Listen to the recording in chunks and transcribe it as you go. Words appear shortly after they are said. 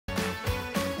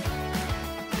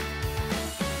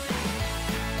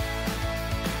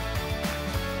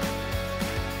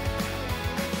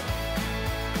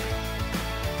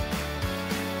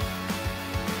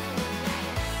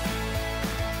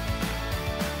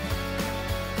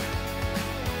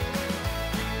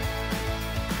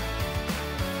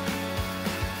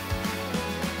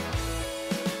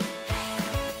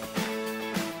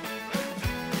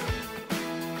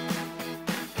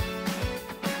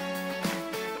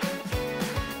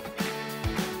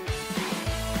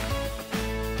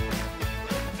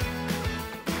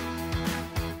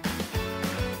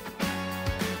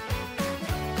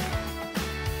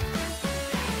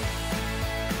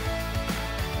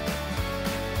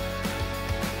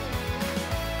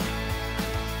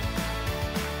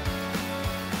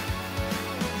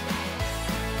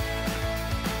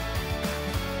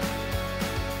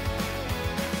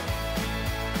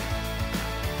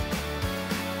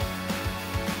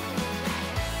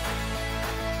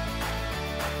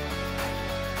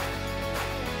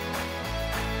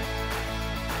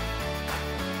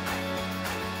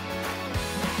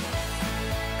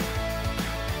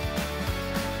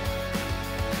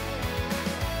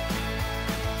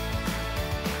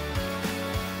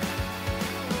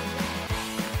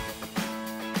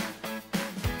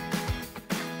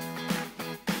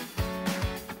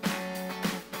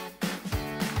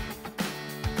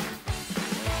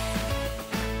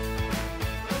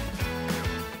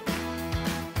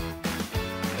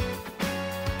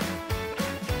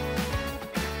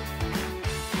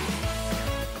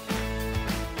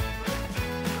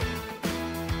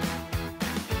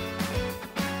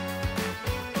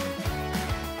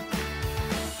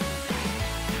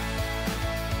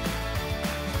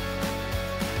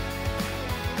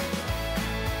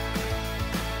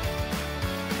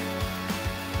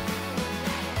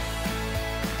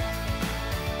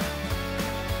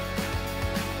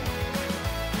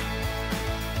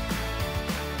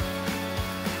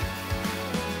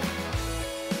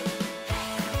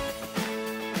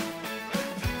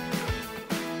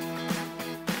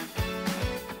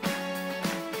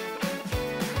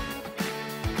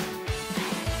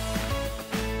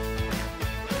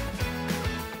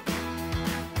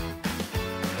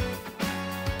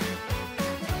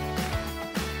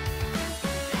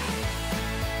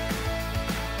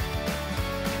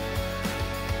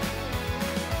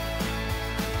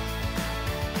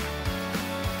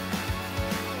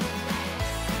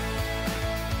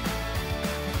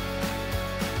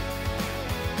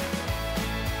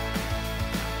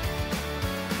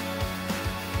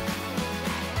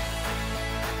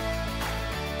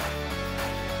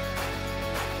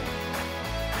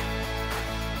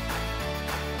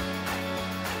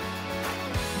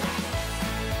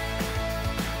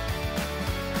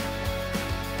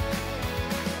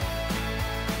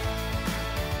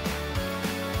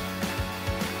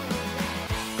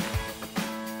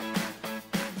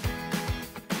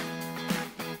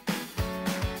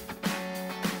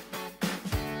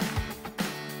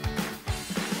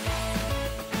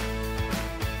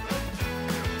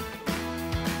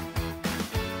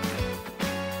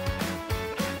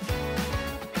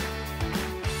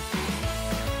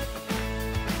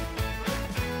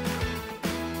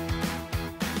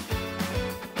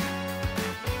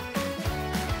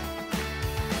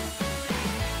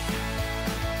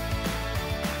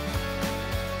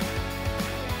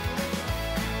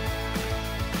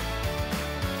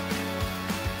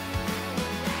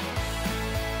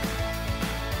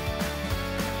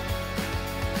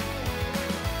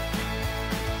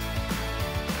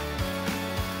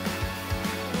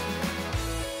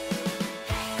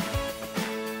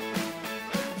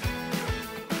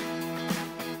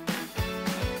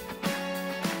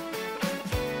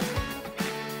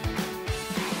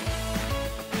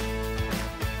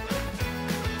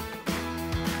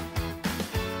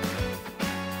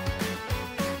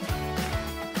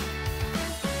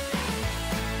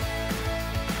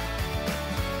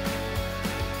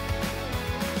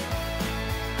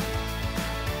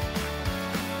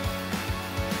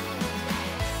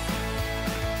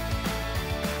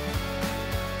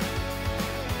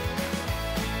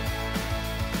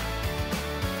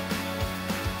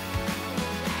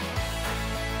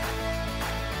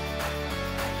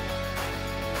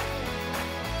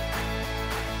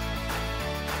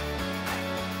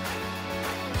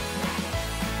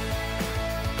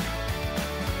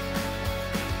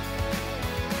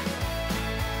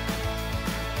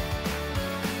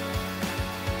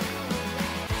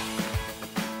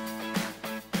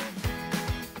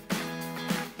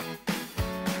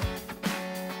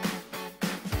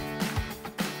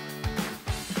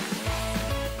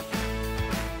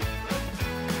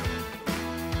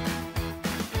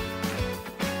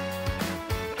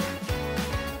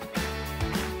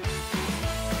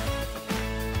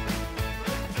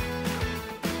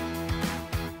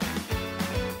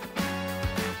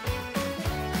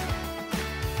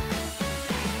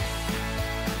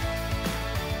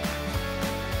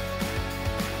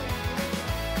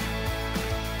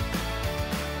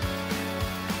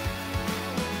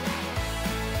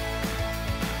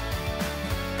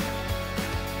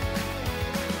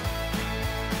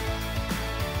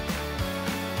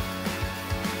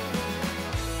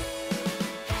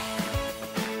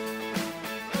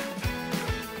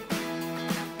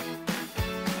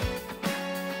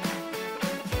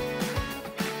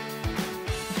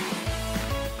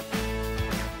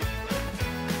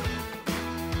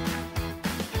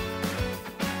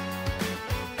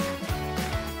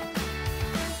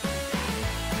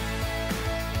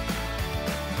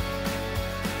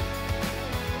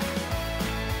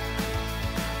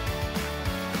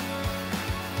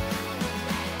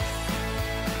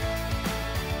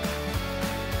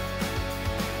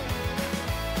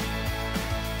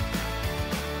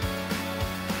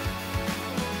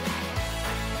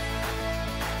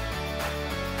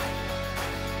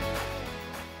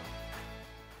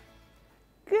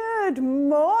Good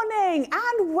morning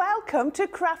and welcome to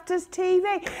Crafters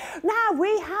TV. Now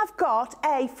we have got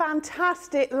a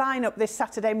fantastic lineup this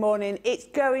Saturday morning. It's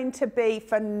going to be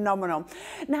phenomenal.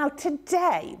 Now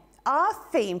today, our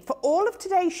theme for all of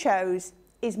today's shows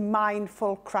is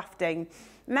mindful crafting.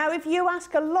 Now, if you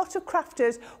ask a lot of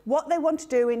crafters what they want to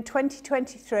do in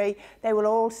 2023, they will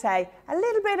all say a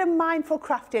little bit of mindful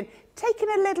crafting, taking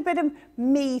a little bit of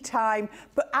me time,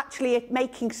 but actually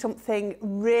making something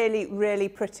really, really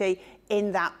pretty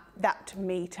in that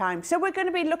me time. So we're going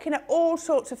to be looking at all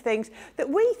sorts of things that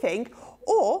we think,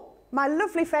 or my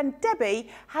lovely friend Debbie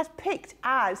has picked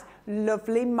as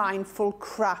lovely mindful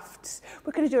crafts.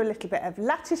 We're going to do a little bit of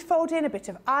lattice folding, a bit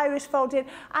of iris folding,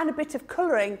 and a bit of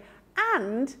colouring,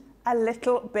 and a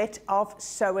little bit of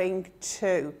sewing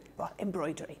too. Well,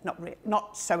 embroidery,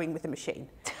 not sewing with a machine.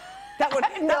 That would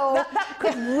that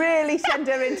could really send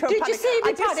her into a panic. Did you see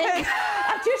me panic?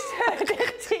 I just heard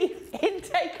a deep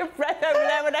intake of breath over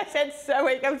there when I said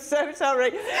sewing. I'm so sorry.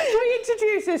 We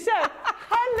introduce her. So,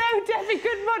 hello, Debbie.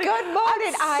 Good morning. Good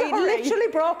morning. I literally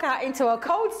broke out into a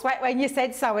cold sweat when you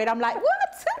said sewing. I'm like,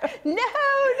 what? No.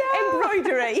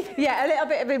 Embroidery. Yeah, a little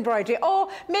bit of embroidery. Or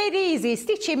made easy,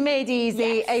 stitching made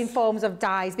easy in forms of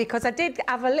dyes, because I did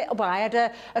have I had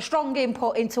a strong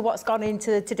input into what's gone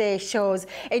into today's shows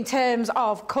in terms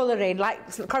of colouring, like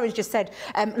Corrine just said,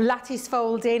 lattice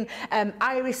folding,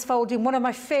 iris folding, one of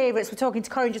my favourites. We're talking to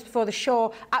Corrine just before the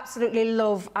show, absolutely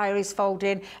love iris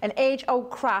folding, an age-old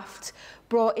craft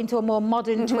brought into a more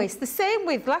modern twist. The same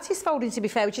with lattice folding, to be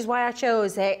fair, which is why I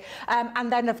chose it.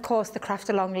 And then, of course, the craft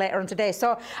along later on today.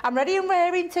 So I'm ready and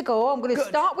raring to go. I'm going to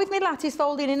start with my lattice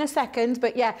folding in a second,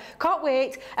 but yeah, can't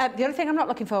wait. The only thing I'm not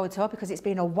looking forward to, because it's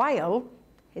been a while,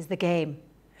 is the game.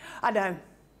 I know.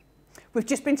 We've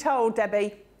just been told,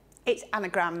 Debbie, it's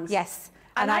anagrams. Yes.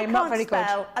 And I am not very good. I can't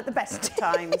spell at the best of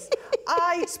times.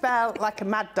 I spell like a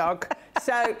mad dog.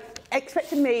 So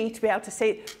expecting me to be able to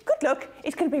see, good luck,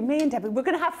 it's going to be me and Debbie. We're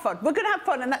going to have fun. We're going to have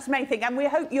fun, and that's the main thing. And we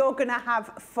hope you're going to have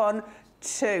fun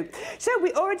too. So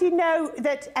we already know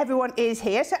that everyone is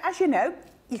here. So as you know,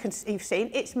 you've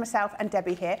seen, it's myself and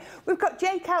Debbie here. We've got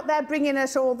Jake out there bringing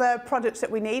us all the products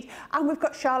that we need, and we've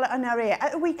got Charlotte on our ear.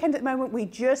 At the weekend at the moment, we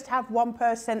just have one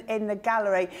person in the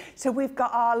gallery. So we've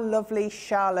got our lovely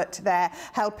Charlotte there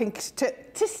helping to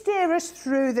steer us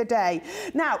through the day.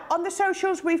 Now, on the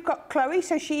socials, we've got Chloe,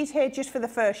 so she's here just for the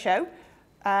first show.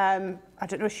 I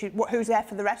don't know who's there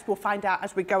for the rest. We'll find out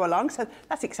as we go along. So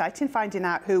that's exciting, finding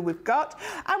out who we've got.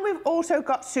 And we've also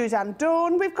got Suzanne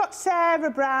Dawn. We've got Sarah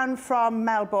Brown from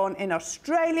Melbourne in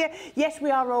Australia. Yes,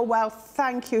 we are all well.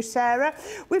 Thank you, Sarah.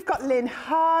 We've got Lynn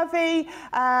Harvey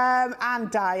and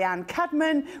Diane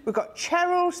Cadman. We've got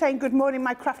Cheryl saying, good morning,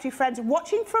 my crafty friends.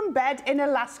 Watching from bed in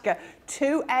Alaska,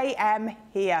 2 a.m.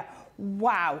 here.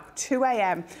 Wow, 2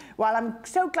 a.m. Well, I'm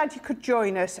so glad you could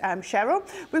join us, Cheryl.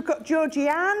 We've got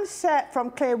Georgianne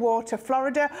from Clearwater,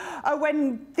 Florida.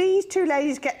 When these two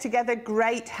ladies get together,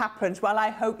 great happens. Well, I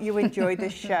hope you enjoy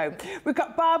this show. We've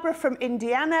got Barbara from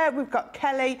Indiana. We've got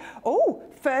Kelly. Oh,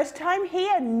 first time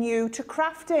here, new to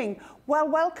crafting. Well,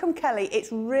 welcome, Kelly.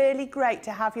 It's really great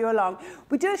to have you along.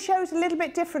 We do shows a little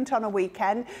bit different on a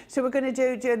weekend, so we're going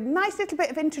to do a nice little bit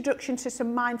of introduction to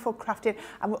some mindful crafting,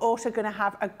 and we're also going to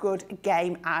have a good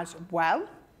game as well.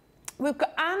 We've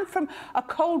got Anne from a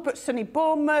cold but sunny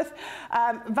Bournemouth,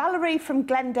 Valerie from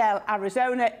Glendale,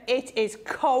 Arizona. It is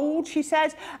cold, she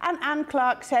says, and Anne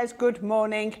Clark says, good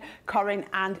morning, Corrine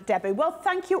and Debbie. Well,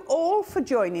 thank you all for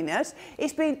joining us.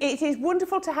 It is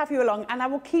wonderful to have you along, and I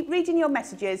will keep reading your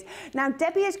messages. Now,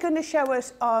 Debbie is going to show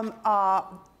us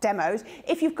our demos.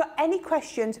 If you've got any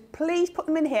questions, please put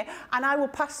them in here and I will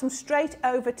pass them straight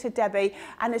over to Debbie,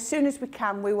 and as soon as we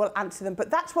can we will answer them. But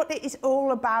that's what it is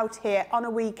all about here on a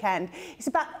weekend. It's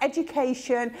about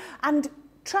education and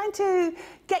trying to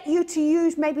get you to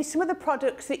use maybe some of the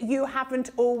products that you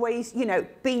haven't always,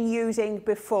 been using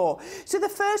before. So the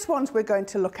first ones we're going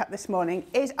to look at this morning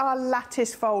is our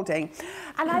lattice folding.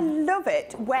 And I love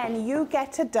it when you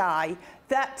get a die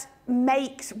that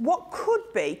makes what could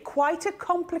be quite a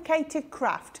complicated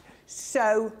craft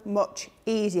so much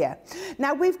easier.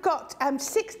 Now we've got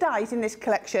 6 dies in this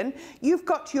collection. You've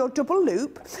got your double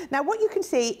loop. Now what you can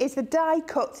see is the die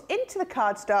cuts into the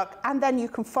cardstock, and then you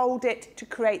can fold it to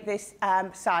create this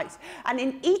size. And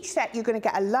in each set you're going to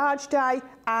get a large die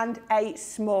and a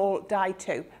small die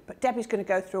too. But Debbie's going to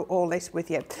go through all this with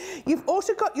you. You've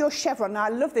also got your chevron. Now I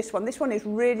love this one. This one is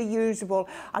really usable.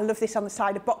 I love this on the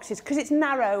side of boxes because it's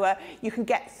narrower. You can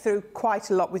get through quite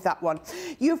a lot with that one.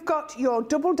 You've got your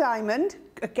double diamond.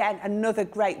 Again, another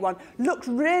great one. Looks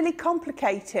really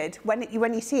complicated when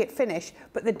you see it finish,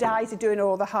 but the dies are doing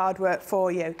all the hard work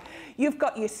for you. You've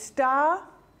got your star,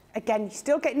 Again, you're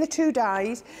still getting the 2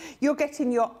 dies. You're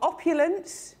getting your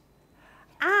opulence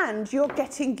and you're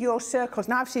getting your circles.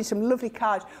 Now, I've seen some lovely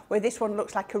cards where this one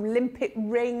looks like Olympic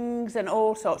rings and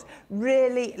all sorts.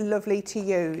 Really lovely to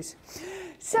use.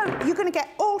 So you're going to get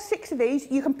all 6 of these.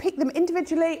 You can pick them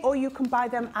individually or you can buy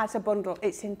them as a bundle.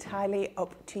 It's entirely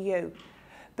up to you.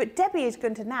 But Debbie is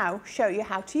going to now show you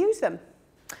how to use them.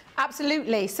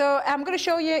 Absolutely. So I'm going to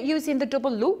show you using the double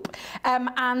loop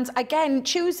and again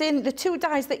choosing the 2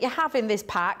 dies that you have in this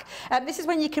pack. This is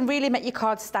when you can really make your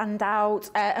cards stand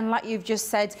out and like you've just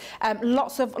said,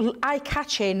 lots of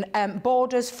eye-catching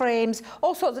borders, frames,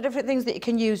 all sorts of different things that you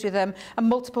can use with them and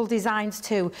multiple designs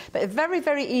too. But very,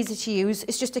 very easy to use.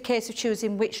 It's just a case of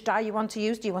choosing which die you want to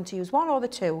use. Do you want to use one or the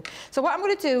 2? So what I'm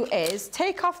going to do is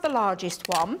take off the largest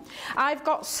one. I've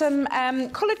got some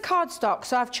coloured cardstock.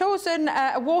 So I've chosen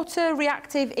a water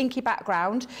reactive inky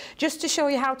background just to show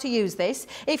you how to use this.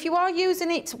 If you are using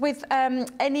it with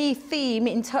any theme,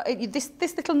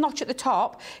 this little notch at the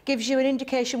top gives you an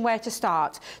indication where to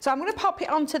start. So I'm going to pop it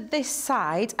onto this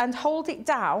side and hold it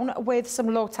down with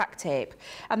some low tack tape,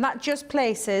 and that just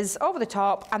places over the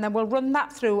top, and then we'll run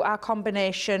that through our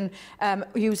combination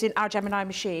using our Gemini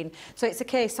machine. So it's a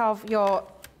case of your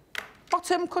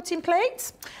bottom cutting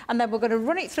plate, and then we're going to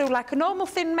run it through like a normal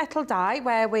thin metal die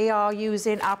where we are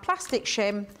using our plastic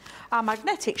shim, our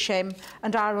magnetic shim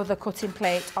and our other cutting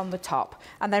plate on the top,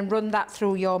 and then run that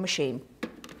through your machine.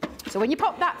 So when you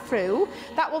pop that through,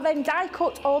 that will then die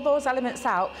cut all those elements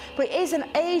out. But it is an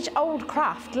age-old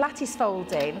craft, lattice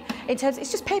folding. In terms,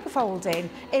 it's just paper folding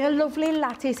in a lovely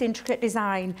lattice intricate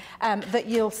design that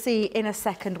you'll see in a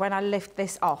second when I lift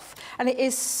this off. And it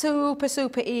is super,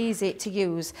 super easy to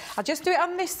use. I'll just do it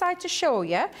on this side to show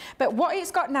you. But what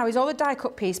it's got now is all the die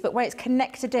cut piece, but where it's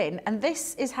connected in. And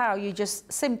this is how you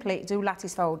just simply do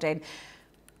lattice folding.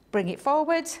 Bring it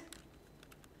forward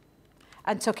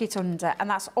and tuck it under, and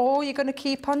that's all you're going to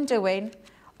keep on doing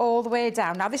all the way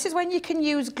down. Now this is when you can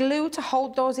use glue to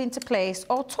hold those into place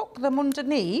or tuck them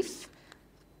underneath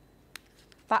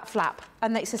that flap,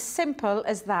 and it's as simple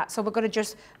as that. So we're going to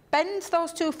just bend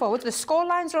those 2 forward. The score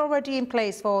lines are already in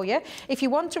place for you. If you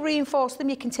want to reinforce them,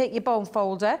 you can take your bone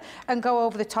folder and go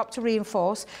over the top to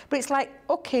reinforce, but it's like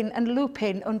hooking and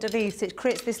looping underneath. It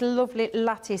creates this lovely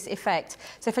lattice effect.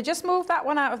 So if I just move that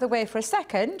one out of the way for a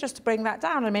second, just to bring that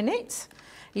down a minute,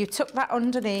 you tuck that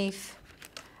underneath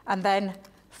and then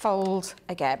fold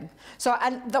again. So,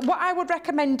 what I would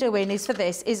recommend doing is for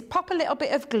this is pop a little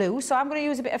bit of glue. So I'm going to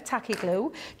use a bit of tacky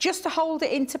glue just to hold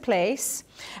it into place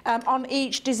on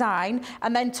each design,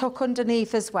 and then tuck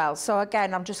underneath as well. So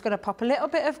again, I'm just going to pop a little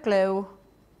bit of glue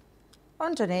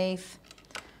underneath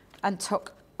and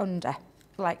tuck under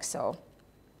like so.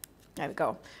 There we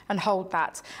go, and hold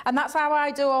that. And that's how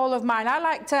I do all of mine. I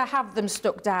like to have them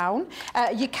stuck down.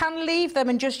 You can leave them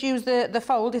and just use the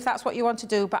fold if that's what you want to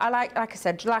do, but I like I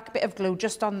said, like a bit of glue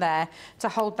just on there to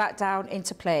hold that down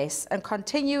into place, and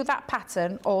continue that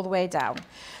pattern all the way down.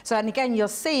 So, and again, you'll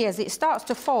see as it starts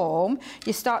to form,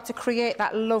 you start to create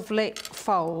that lovely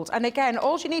fold. And again,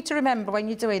 all you need to remember when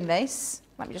you're doing this,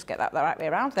 let me just get that the right way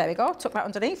around. There we go, tuck that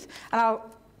underneath, and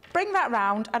I'll bring that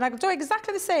round, and I'll do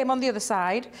exactly the same on the other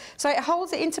side. So it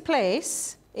holds it into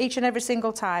place each and every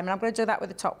single time, and I'm going to do that with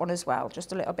the top one as well,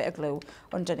 just a little bit of glue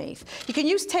underneath. You can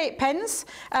use tape pens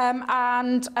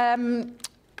and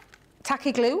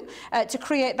tacky glue to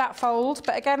create that fold,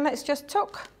 but again, let's just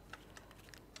tuck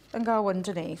and go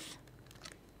underneath.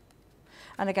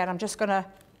 And again, I'm just going to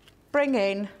bring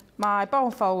in my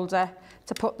bone folder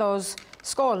to put those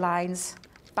score lines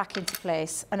back into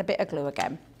place, and a bit of glue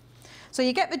again. So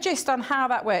you get the gist on how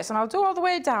that works, and I'll do all the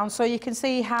way down so you can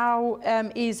see how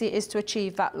easy it is to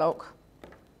achieve that look.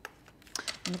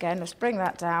 And again, just bring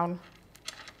that down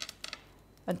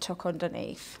and tuck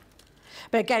underneath.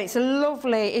 But again,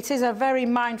 it is a very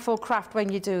mindful craft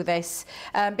when you do this,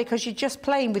 because you're just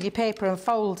playing with your paper and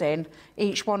folding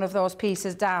each one of those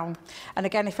pieces down. And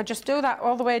again, if I just do that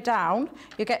all the way down,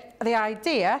 you get the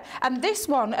idea. And this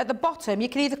one at the bottom, you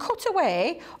can either cut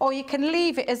away or you can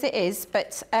leave it as it is,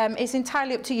 but it's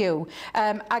entirely up to you.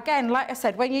 Again, like I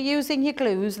said, when you're using your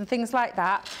glues and things like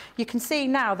that, you can see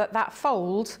now that that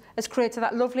fold has created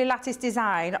that lovely lattice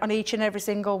design on each and every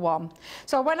single one.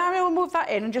 So when I will move that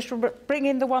in and just bring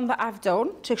in the one that I've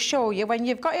done to show you, when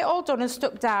you've got it all done and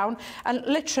stuck down, and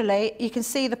literally you can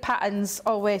see the patterns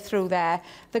all the way through there.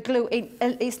 The glue,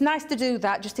 it's nice to do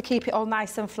that just to keep it all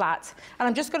nice and flat. And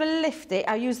I'm just going to lift it.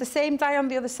 I'll use the same die on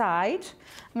the other side.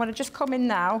 I'm going to just come in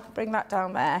now, bring that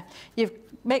down there. You've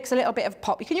makes a little bit of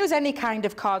pop. You can use any kind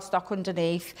of cardstock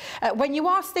underneath. When you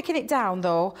are sticking it down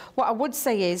though, what I would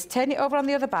say is turn it over on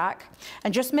the other back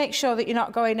and just make sure that you're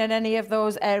not going in any of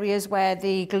those areas where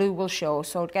the glue will show.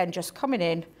 So again, just coming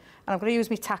in, and I'm going to use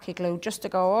my tacky glue just to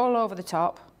go all over the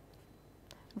top.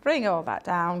 Bring all that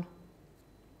down.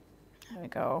 There we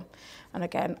go. And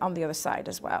again, on the other side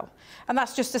as well. And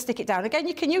that's just to stick it down. Again,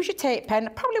 you can use your tape pen. I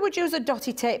probably would use a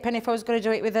dotty tape pen if I was going to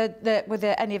do it with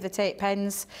any of the tape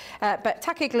pens. But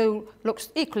tacky glue looks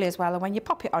equally as well. And when you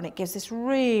pop it on, it gives this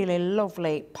really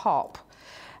lovely pop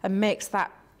and makes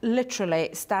that literally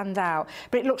stand out.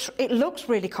 But it looks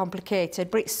really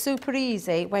complicated, but it's super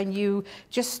easy when you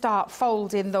just start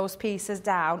folding those pieces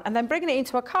down and then bringing it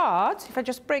into a card. If I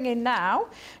just bring in now,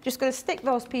 just going to stick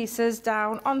those pieces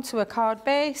down onto a card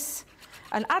base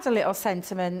and add a little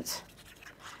sentiment,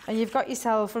 and you've got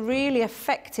yourself a really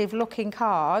effective looking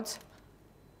card.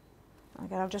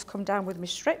 Again, I'll just come down with my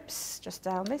strips just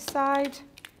down this side.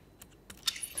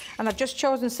 And I've just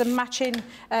chosen some matching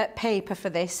paper for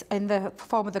this in the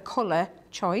form of the colour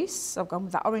choice. So I've gone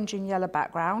with that orange and yellow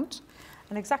background.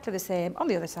 And exactly the same on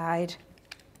the other side.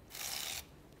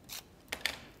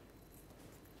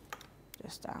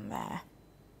 Just down there.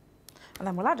 And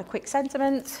then we'll add a quick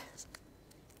sentiment.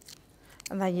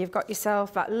 And then you've got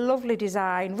yourself that lovely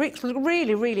design.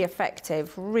 Really, really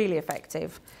effective, really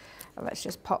effective. And let's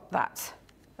just pop that.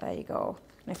 There you go.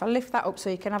 And if I lift that up so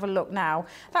you can have a look now,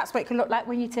 that's what it can look like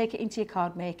when you take it into your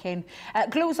card making.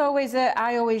 Glue's always,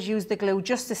 I always use the glue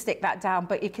just to stick that down,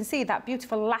 but you can see that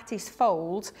beautiful lattice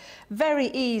fold, very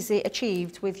easy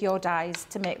achieved with your dies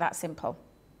to make that simple.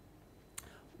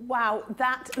 Wow,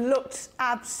 that looks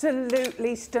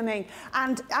absolutely stunning.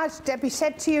 And as Debbie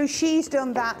said to you, she's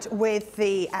done that with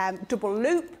the double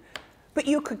loop, but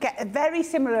you could get a very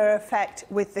similar effect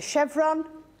with the chevron.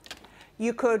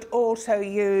 You could also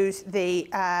use the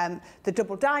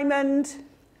double diamond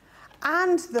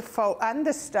and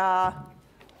the star,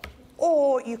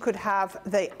 or you could have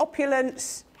the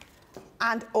opulence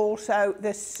and also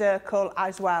the circle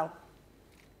as well.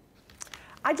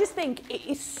 I just think it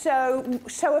is so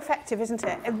effective, isn't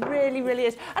it? It really, really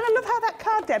is. And I love how that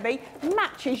card, Debbie,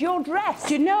 matches your dress.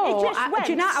 Do you know? It just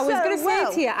went I was going to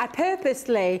say to you, I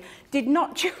purposely did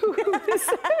not choose when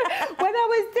I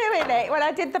was doing it. When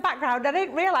I did the background, I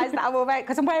didn't realise that I will wear,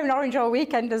 because I'm wearing orange all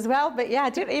weekend as well. But yeah,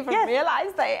 I didn't even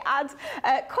realise that it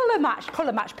had colour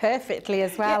match perfectly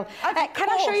as well. Yeah, can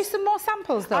I show you some more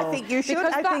samples though? I think you should.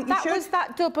 Because that was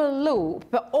that double loop.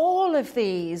 But all of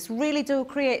these really do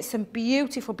create some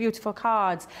beautiful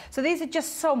cards. So these are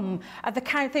just some of the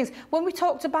kind of things. When we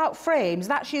talked about frames,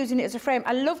 that's using it as a frame.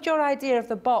 I loved your idea of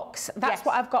the box. That's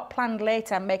what I've got planned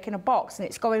later. I'm making a box and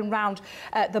it's going round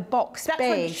the box base.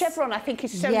 That's what chevron I think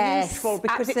is so useful,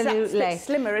 because it's a bit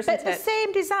slimmer, isn't it? But the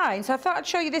same design. So I thought I'd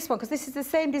show you this one because this is the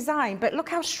same design, but look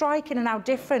how striking and how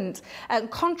different and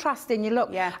contrasting you look.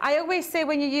 Yeah. I always say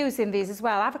when you're using these as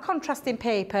well, have a contrasting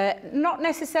paper, not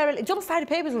necessarily, double-sided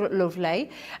papers look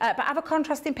lovely, but have a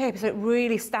contrasting paper so it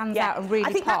really stands out and really pops.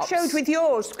 I think that showed with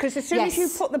yours, because as soon as you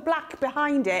put the black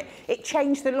behind it, it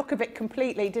changed the look of it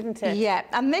completely, didn't it? Yeah,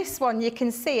 and this one you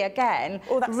can see again,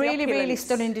 really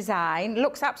stunning design.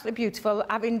 Looks absolutely beautiful,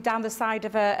 having down the side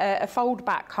of a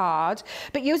fold-back card,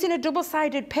 but using a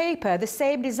double-sided paper, the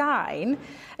same design.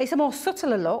 It's a more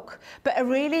subtler look, but a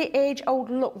really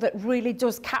age-old look that really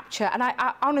does capture, and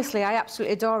I honestly, I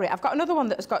absolutely adore it. I've got another one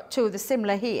that's got two of the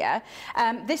similar here.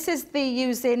 This is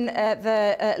using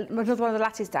another one of the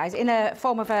lattice dies in a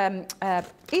form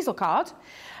of easel card.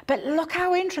 But look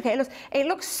how intricate it looks. It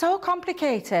looks so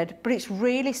complicated, but it's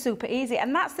really super easy.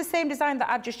 And that's the same design that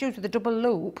I've just used with the double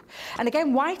loop. And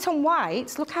again, white on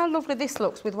white. Look how lovely this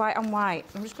looks with white on white.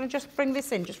 I'm just going to bring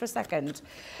this in just for a second.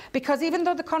 Because even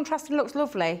though the contrasting looks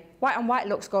lovely, white on white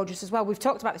looks gorgeous as well. We've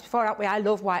talked about this before, haven't we? I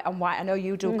love white on white. I know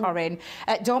you do, Corrine.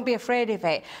 Don't be afraid of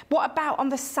it. What about on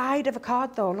the side of a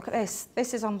card, though? Look at this.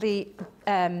 This is on the...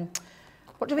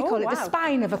 what do we call it? The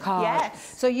spine of a card.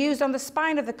 Yes. So used on the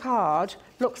spine of the card,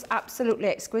 looks absolutely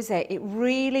exquisite. It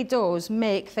really does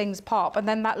make things pop. And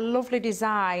then that lovely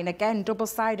design, again,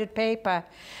 double-sided paper,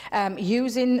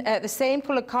 using the same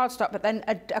coloured cardstock, but then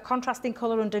a contrasting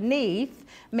colour underneath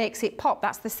makes it pop.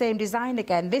 That's the same design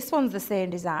again. This one's the same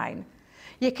design.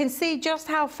 You can see just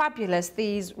how fabulous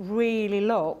these really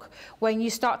look when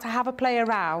you start to have a play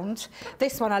around.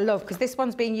 This one I love because this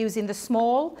one's being used in the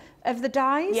small of the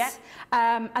dies,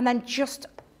 and then just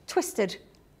twisted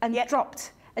and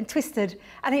dropped and twisted,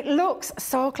 and it looks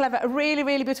so clever, really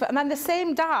beautiful. And then the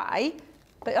same die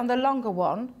but on the longer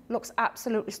one, looks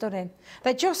absolutely stunning.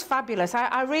 They're just fabulous.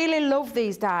 I really love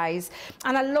these dies,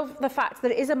 and I love the fact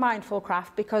that it is a mindful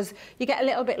craft because you get a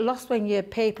little bit lost when you're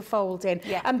paper folding.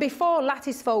 Yeah. And before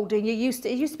lattice folding, it used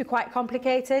to be quite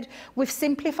complicated. We've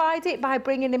simplified it by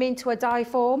bringing them into a die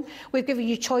form. We've given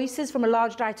you choices from a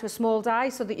large die to a small die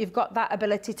so that you've got that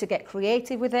ability to get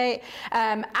creative with it.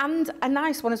 And a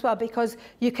nice one as well because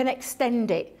you can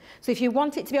extend it. So if you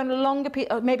want it to be on a longer piece,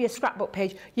 or maybe a scrapbook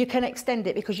page, you can extend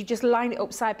it because you just line it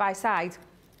up side by side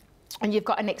and you've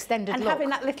got an extended and look. Having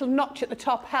that little notch at the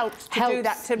top helps do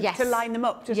that, to line them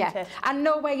up, doesn't it? And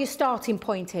know where your starting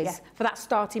point is for that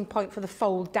starting point for the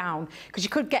fold down, because you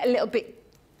could get a little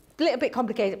bit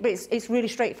complicated, but it's really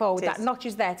straightforward. That notch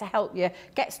is there to help you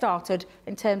get started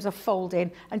in terms of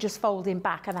folding and just folding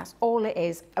back, and that's all it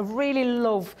is. I really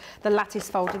love the lattice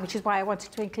folding, which is why I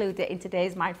wanted to include it in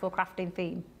today's mindful crafting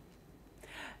theme.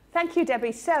 Thank you,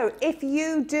 Debbie. So if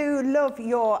you do love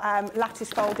your lattice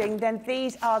folding, then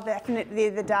these are definitely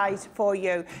the dies for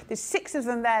you. There's 6 of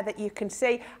them there that you can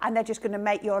see, and they're just going to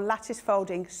make your lattice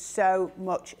folding so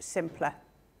much simpler.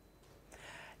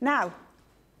 Now,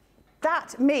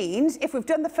 that means if we've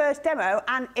done the first demo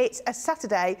and it's a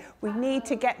Saturday, we need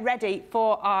to get ready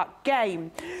for our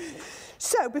game.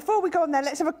 So before we go on there,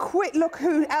 let's have a quick look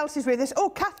who else is with us. Oh,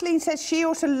 Kathleen says she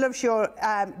also loves your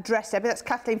dress, Debbie. That's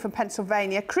Kathleen from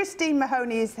Pennsylvania. Christine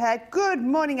Mahoney is there. Good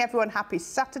morning, everyone. Happy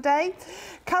Saturday.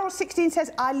 Carol 16 says,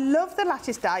 I love the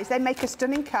lattice dies. They make a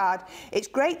stunning card. It's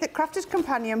great that Crafters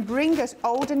Companion bring us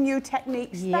old and new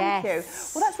techniques. Yes. Thank you.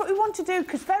 Well, that's what we want to do,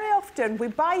 because very often we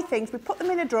buy things, we put them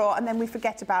in a drawer, and then we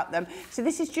forget about them. So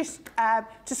this is just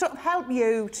to sort of help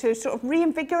you to sort of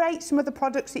reinvigorate some of the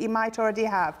products that you might already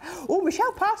have. Oh,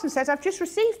 Michelle Parsons says, I've just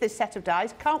received this set of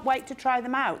dies. Can't wait to try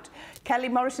them out. Kelly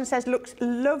Morrison says, looks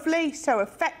lovely, so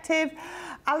effective.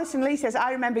 Alison Lee says,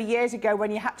 I remember years ago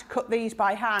when you had to cut these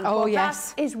by hand. Oh, well,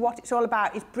 yes. That is what it's all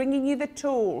about, is bringing you the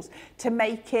tools to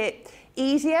make it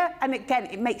easier. And again,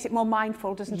 it makes it more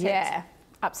mindful, doesn't it? Yeah.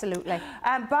 Absolutely.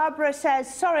 Barbara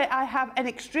says, sorry, I have an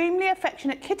extremely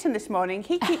affectionate kitten this morning.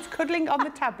 He keeps cuddling on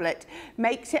the tablet,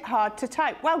 makes it hard to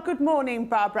type. Well, good morning,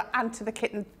 Barbara, and to the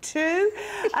kitten too.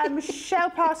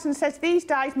 Michelle Parsons says, these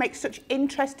dies make such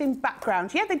interesting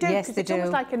backgrounds. Yeah, they do, because it's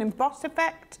almost like an emboss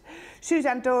effect.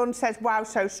 Suzanne Dawn says, wow,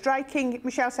 so striking.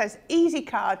 Michelle says, easy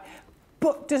card,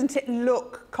 but doesn't it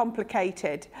look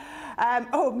complicated?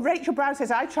 Rachel Brown says,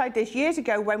 I tried this years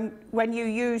ago when you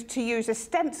used to use a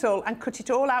stencil and cut it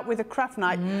all out with a craft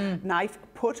knife,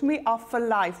 put me off for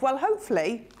life. Well,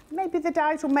 hopefully, maybe the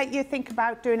dies will make you think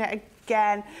about doing it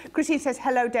again. Christine says,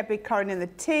 hello, Debbie, Corrine and the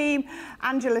team.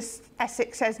 Angela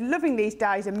Essex says, loving these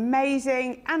dies,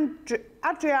 amazing.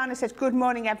 Adriana says, good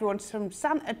morning, everyone, from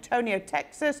San Antonio,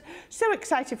 Texas. So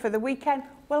excited for the weekend.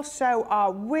 Well, so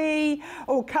are we.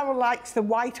 Oh, Carol likes the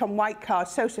white on white card,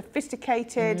 so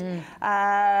sophisticated.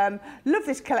 Love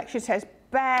this collection, says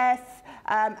Beth.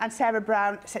 And Sarah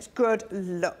Brown says, good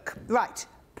luck. Right,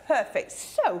 perfect.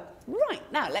 So, right,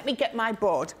 now let me get my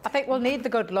board. I think we'll need the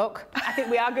good luck. I think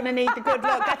we are going to need the good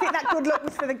luck. I think that good luck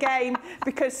was for the game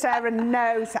because Sarah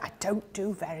knows that I don't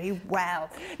do very well.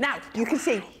 Now, you can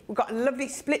see we've got a lovely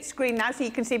split screen now, so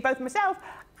you can see both myself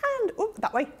and, oh,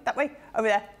 that way, over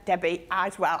there, Debbie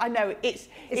as well. I know it's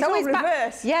always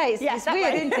reverse. Yeah, it's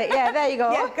weird, isn't it? Yeah, there you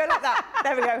go. Yeah, go like that.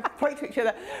 There we go. Point to each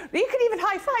other. You could even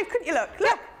high five, couldn't you? Look,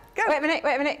 go. Wait a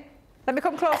minute. Let me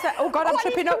come closer. Oh, God, I'm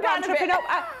tripping up.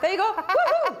 There you go.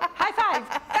 Woohoo! High five.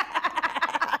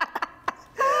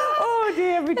 Oh,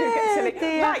 dear, we do get silly.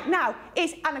 Dear. Right, now,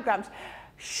 it's anagrams.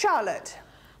 Charlotte,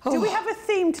 do we have a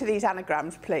theme to these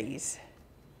anagrams, please?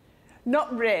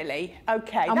 Not really.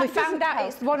 OK. And we found out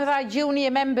it's one of our junior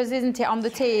members, isn't it, on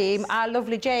the team, our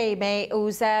lovely Jamie,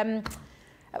 who's...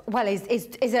 well, he's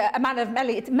a man of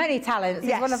many talents.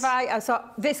 He's one of our... So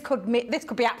this could be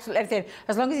absolutely everything.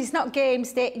 As long as it's not game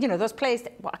state, you know, those I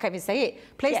can't even say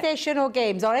it. PlayStation or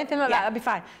games or anything like that, that'd be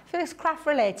fine. If it's craft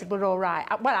related, we're all right.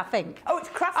 Well, I think. Oh, it's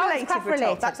craft related. It's craft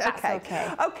related. That's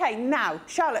okay. OK, now,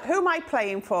 Charlotte, who am I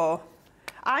playing for?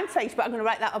 I'm Facebook. I'm going to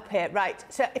write that up here. Right.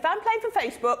 So if I'm playing for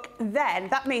Facebook, then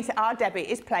that means that our Debbie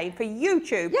is playing for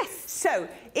YouTube. Yes. So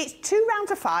it's 2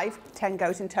 rounds of 5, 10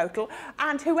 goes in total,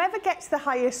 and whoever gets the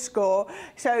highest score.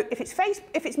 So if it's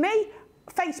me,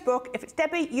 Facebook. If it's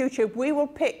Debbie, YouTube. We will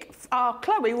pick.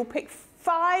 Chloe will pick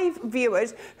 5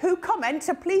 viewers who comment,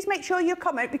 so please make sure you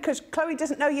comment because Chloe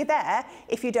doesn't know you're there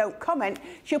if you don't comment.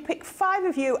 She'll pick 5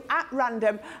 of you at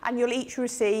random and you'll each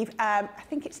receive, I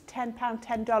think it's £10,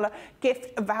 $10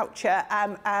 gift voucher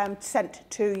sent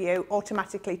to you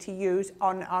automatically to use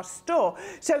on our store.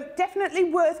 So definitely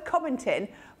worth commenting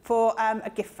for a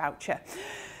gift voucher.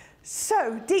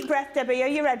 So, deep breath, Debbie, are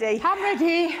you ready? I'm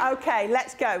ready. Okay,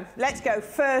 let's go. Let's go.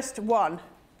 First one.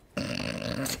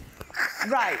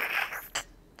 Right.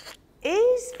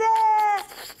 Is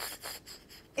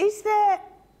there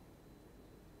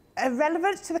a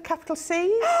relevance to the capital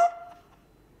C's?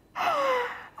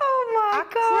 Oh my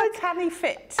God. Canny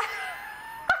fit.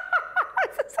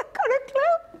 I've got a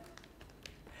clue.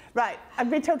 Right, I've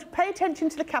been told to pay attention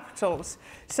to the capitals.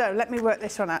 So let me work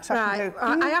this one out. So I can do,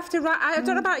 I have to write, I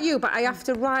don't know about you, but I have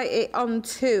to write it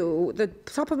onto the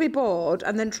top of my board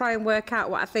and then try and work out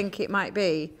what I think it might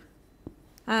be.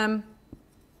 I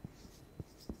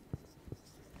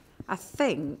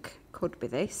think could be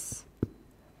this.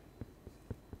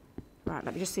 Right,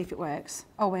 let me just see if it works.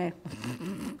 Oh, wait.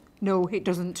 No, it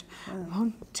doesn't. Oh.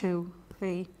 1, 2,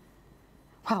 3.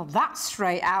 Well, that's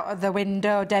straight out of the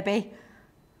window, Debbie.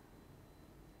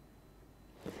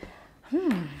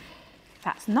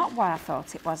 That's not what I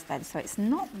thought it was then, so it's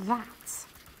not that.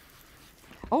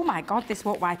 Oh my God, this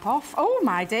won't wipe off. Oh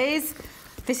my days.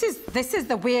 This is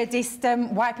the weirdest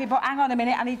wipey, but hang on a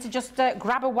minute, I need to just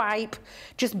grab a wipe.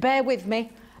 Just bear with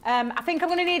me. I think I'm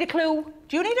going to need a clue.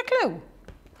 Do you need a clue?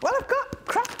 Well, I've got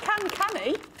craft can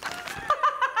canny.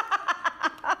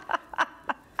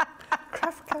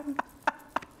 Craft can.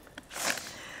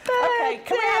 Okay,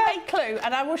 can we have a clue?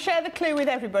 And I will share the clue with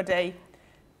everybody.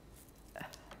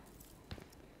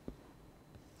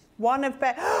 One of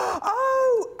Ben.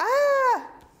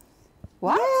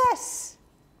 What? Yes.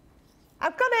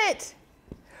 I've got it.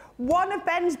 One of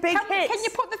Ben's big hits. Can you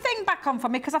put the thing back on for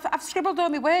me? Because I've scribbled all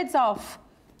my words off.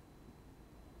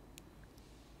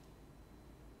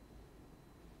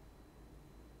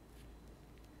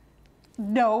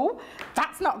 No,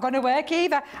 that's not going to work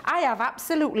either. I have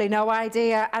absolutely no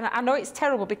idea. And I know it's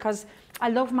terrible because I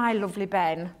love my lovely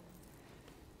Ben.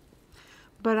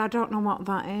 But I don't know what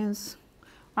that is.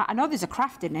 Right, I know there's a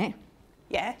craft in it.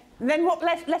 Yeah. And then what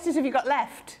letters have you got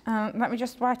left? Let me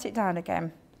just write it down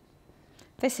again.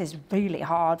 This is really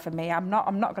hard for me. I'm not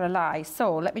going to lie.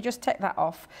 So let me just take that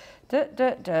off.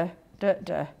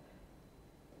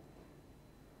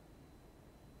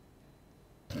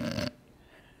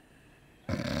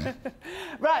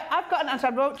 Right, I've got an answer. I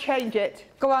won't change it.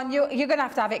 Go on, you're going to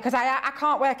have it because I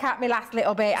can't work out my last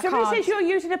little bit. Somebody says you're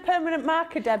using a permanent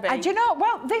marker, Debbie. Do you know,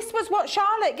 well, this was what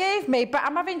Charlotte gave me, but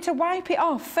I'm having to wipe it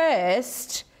off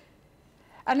first.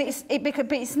 And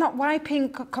it's not wiping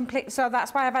complete, so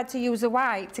that's why I've had to use a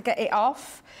wipe to get it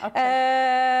off.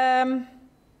 Okay.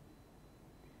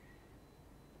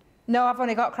 No, I've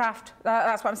only got craft.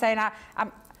 That's what I'm saying.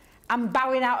 I'm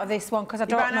bowing out of this one because I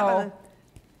don't know.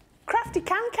 Crafty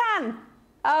can.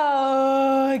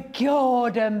 Oh,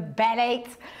 Gordon Bennett.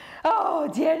 Oh,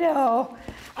 do you know?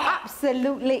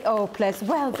 Absolutely hopeless.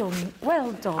 Well done,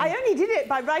 well done. I only did it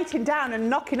by writing down and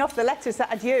knocking off the letters that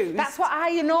I'd used. That's what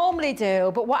I normally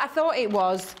do, but what I thought it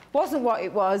was wasn't what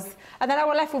it was. And then I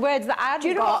was left with words that I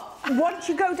hadn't got. Do you know what? Once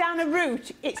you go down a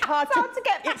route, it's hard to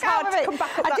get back out of it. Come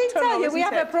back up that I did tunnel, tell you, we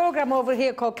have it? a programme over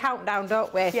here called Countdown,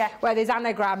 don't we? Yeah. Where there's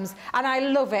anagrams. And I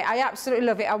love it. I absolutely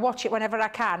love it. I watch it whenever I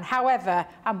can. However,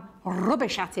 I'm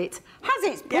rubbish at it. As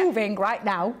it's proving right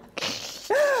now.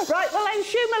 Right, well, I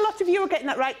assume a lot of you are getting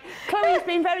that right. Chloe's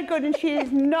been very good and she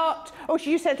is not... Oh,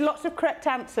 she said lots of correct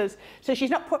answers, so she's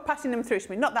not passing them through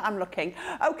to me. Not that I'm looking.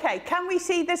 OK, can we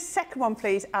see the second one,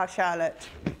 please, our Charlotte?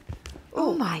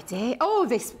 Oh, my dear. Oh,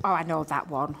 this... Oh, I know that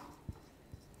one.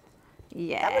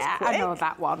 Yeah, that was quick. I know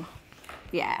that one.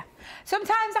 Yeah.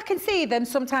 Sometimes I can see them,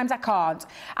 sometimes I can't.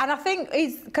 And I think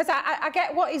it's... Because I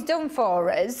get what he's done for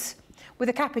us with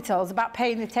the capitals, about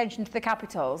paying attention to the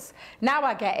capitals. Now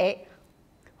I get it.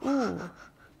 Ooh.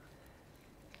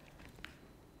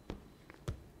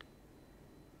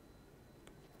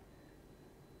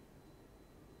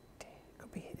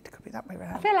 It could be that way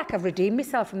around. I feel like I've redeemed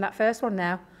myself from that first one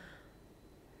now.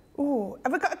 Ooh,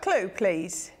 have I got a clue,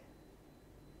 please?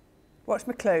 What's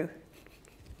my clue?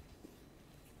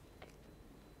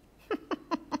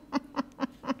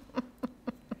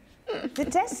 The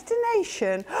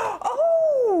destination.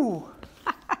 Oh!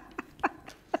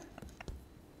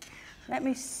 Let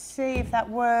me see if that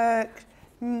works.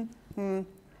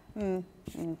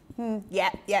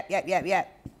 Yep.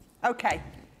 OK.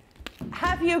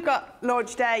 Have you got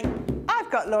launch day? I've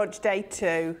got launch day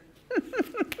too.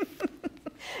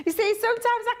 You see, sometimes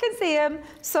I can see them,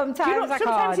 sometimes I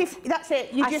can't. That's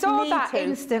it. You just I saw need that to.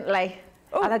 Instantly.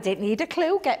 Oh. And I didn't need a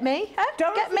clue. Get me? Huh?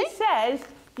 Get me? Dorothy says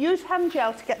use hand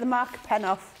gel to get the marker pen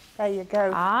off. There you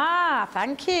go. Ah,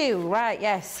 thank you. Right,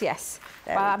 yes.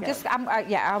 There Well,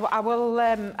 I will,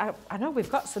 I know we've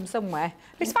got some somewhere.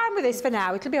 It's fine with this for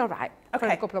now. It'll be all right for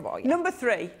a couple of more. Yeah. Number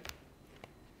 3.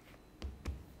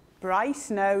 Bryce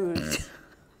knows.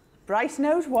 Bryce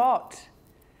knows what?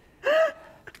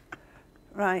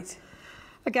 Right.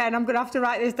 Again, I'm going to have to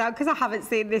write this down because I haven't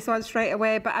seen this one straight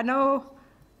away, but I know...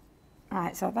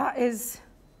 Right, so that is...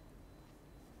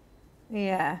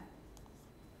 Yeah.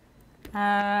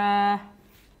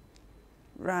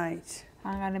 Right.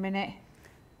 Hang on a minute.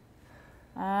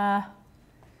 Why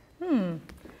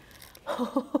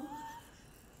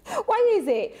is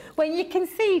it when you can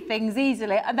see things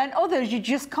easily and then others you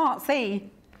just can't see?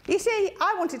 You see,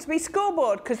 I want it to be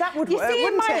scoreboard because that would work, You see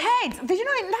in wouldn't my it? head, did you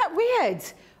know isn't that weird?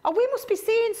 Oh, we must be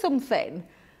seeing something.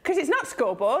 Because it's not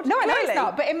scoreboard. No, I know clearly. it's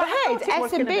not, but in my I head, thought it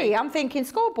was S and gonna B, be. I'm thinking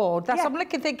scoreboard. That's Yeah. what I'm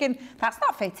looking, thinking, that's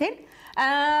not fitting.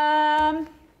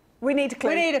 We need a clue.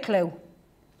 We need a clue.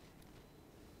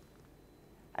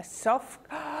 A soft...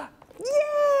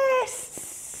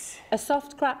 Yes! A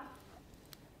soft crack.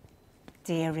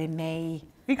 Dearie me.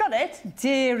 You got it?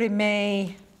 Dearie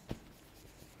me.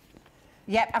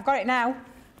 Yep, I've got it now.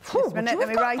 Just a minute, let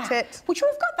me write it. Would you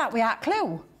have got that without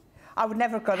clue? I would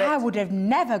never have got it. I would have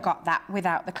never got that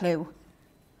without the clue.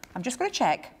 I'm just going to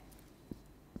check.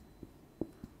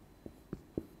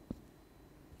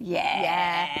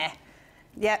 Yeah.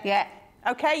 Yeah. Yeah.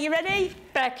 Okay, you ready?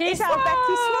 Becky It's Swan. our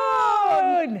Becky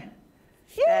Swan.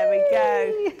 There we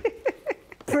go.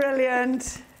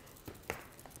 Brilliant.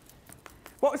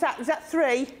 What was that? Was that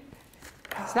 3?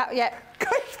 So that, yeah.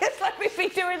 Just let me be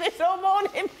doing this all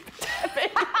morning.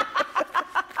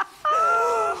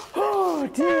 Oh,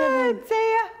 dear. Oh,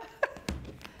 dear.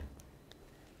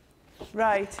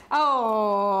 Right.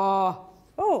 Oh.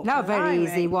 Oh, Not a very blimey.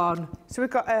 easy one. So we've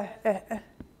got a...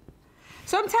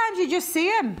 Sometimes you just see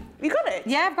them. You got it?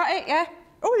 Yeah, I've got it, yeah.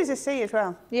 Oh, there's a C as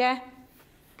well. Yeah.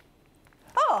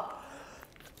 Oh.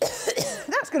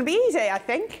 That's going to be easy, I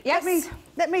think. Yes.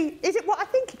 Let me... Is it what I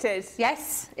think it is?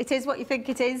 Yes, it is what you think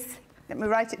it is. Let me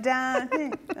write it down.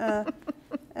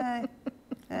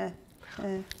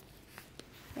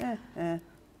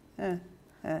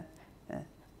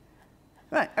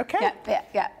 Right, okay.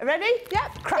 Yeah. Ready?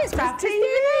 Yep. Crafters Crafters TV.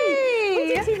 TV. We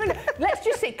didn't even... Let's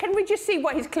just see. Can we just see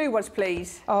what his clue was,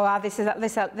 please? Oh, this.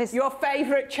 Your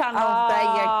favourite channel. Oh, There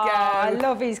you go. I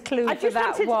love his clue for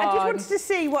that one. I just wanted to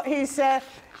see what his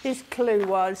clue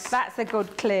was. That's a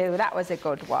good clue. That was a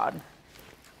good one.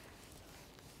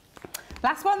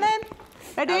 Last one then.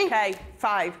 Ready? Okay,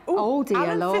 5. Ooh, Oh dear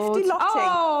Alan Lord. 50 Lottie.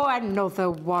 Oh,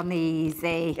 another one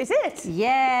easy. Is it?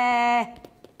 Yeah.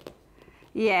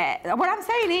 Yeah. When I'm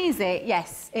saying easy,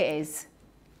 yes, it is.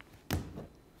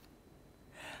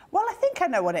 Well, I think I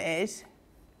know what it is.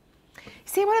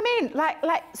 See what I mean?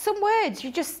 Like some words,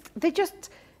 they just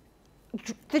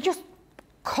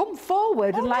come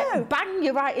forward and no. bang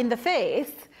you right in the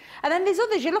face. And then there's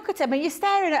others, you look at them and you're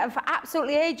staring at them for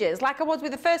absolutely ages, like I was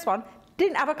with the first one,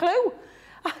 didn't have a clue.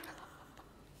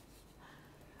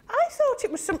 I thought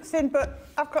it was something, but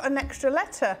I've got an extra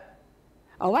letter.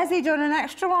 Oh, has he done an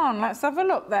extra one? Let's have a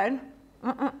look then.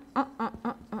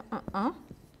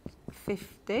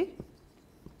 50.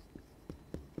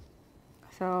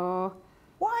 So...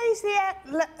 Why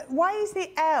is the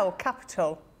L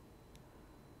capital?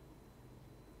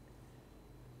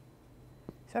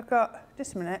 So I've got,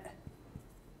 just a minute.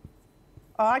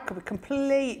 Oh, I could be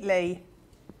completely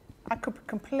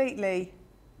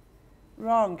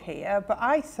wrong here, but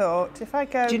I thought if I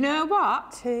go... Do you know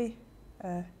what? T...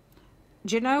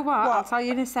 Do you know what? I'll tell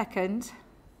you in a second.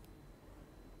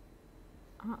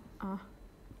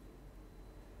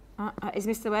 He's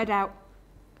missed the word out.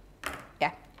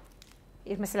 Yeah.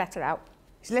 He's missed the letter out.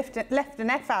 He's left an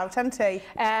F out, hasn't he?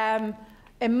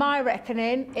 In my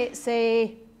reckoning, No,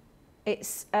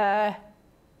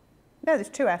 there's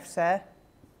 2 Fs there.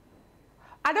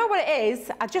 I know what it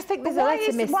is. I just think there's a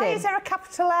letter missing. Why is there a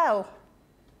capital L?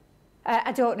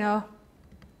 I don't know.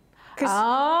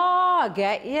 Oh, I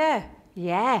get you.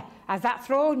 Yeah. Has that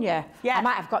thrown you? Yeah. I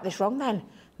might have got this wrong then.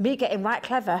 Me getting right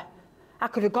clever. I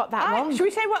could have got that wrong. Should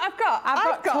we say what I've got?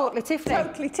 I've got Totally Tiffany.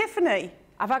 Totally Tiffany.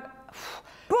 I've had...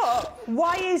 But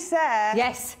why is there...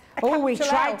 Yes. a Oh, he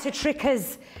capital tried L? to trick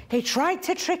us. He tried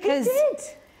to trick us. He did.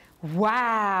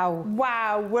 Wow.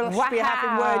 Wow, we'll be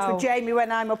having words with Jamie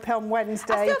when I'm up on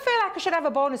Wednesday. I still feel like I should have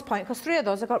a bonus point because 3 of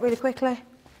those I got really quickly.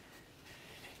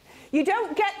 You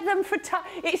don't get them for time.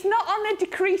 It's not on a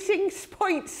decreasing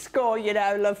points score, you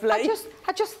know, lovely.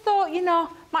 I just thought, you know,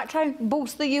 might try and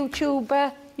boost the YouTube.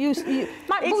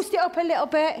 Might boost it up a little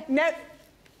bit. No.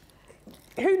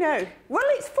 Who knows? Well,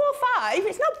 it's 4-5.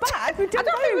 It's not bad. We've done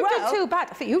I don't very think we've well. done too bad.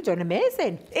 I think you've done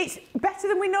amazing. It's better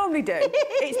than we normally do.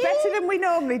 It's better than we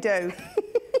normally do.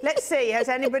 Let's see. Have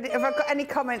I got any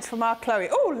comments from our Chloe?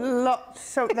 Oh, lots.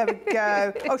 So there we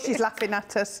go. Oh, she's laughing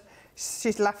at us.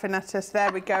 She's laughing at us.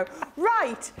 There we go.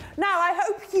 Right. Now, I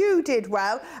hope you did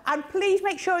well. And please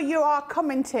make sure you are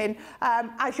commenting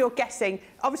as you're guessing.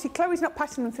 Obviously, Chloe's not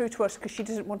passing them through to us because she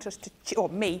doesn't want us to, or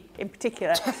me in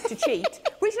particular, to cheat.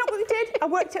 Which is not what we did. I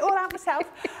worked it all out myself.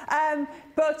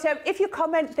 But if you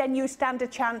comment, then you stand a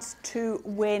chance to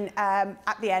win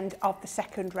at the end of the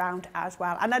second round as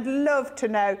well. And I'd love to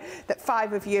know that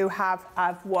 5 of you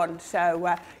have won.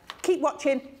 So keep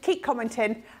watching, keep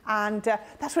commenting, and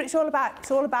that's what it's all about.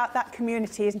 It's all about that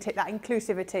community, isn't it? That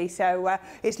inclusivity. So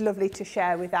it's lovely to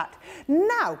share with that.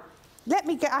 Now,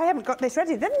 I haven't got this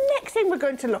ready. The next thing we're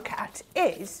going to look at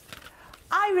is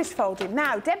iris folding.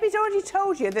 Now, Debbie's already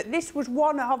told you that this was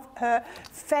one of her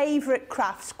favourite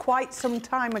crafts quite some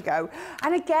time ago.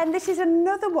 And again, this is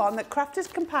another one that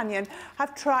Crafters Companion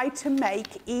have tried to make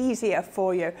easier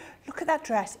for you. Look at that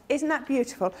dress. Isn't that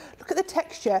beautiful? Look at the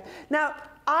texture. Now,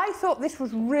 I thought this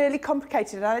was really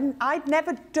complicated. I'd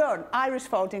never done iris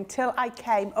folding till I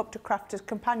came up to Crafters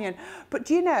Companion. But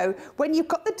do you know, when you've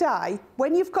got the die,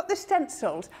 when you've got the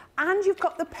stencils, and you've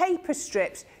got the paper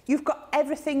strips, you've got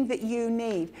everything that you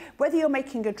need. Whether you're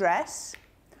making a dress,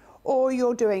 or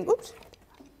you're doing, oops,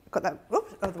 got that,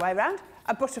 oops, other way around,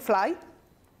 a butterfly,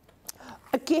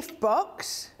 a gift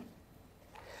box,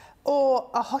 or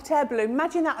a hot air balloon.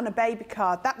 Imagine that on a baby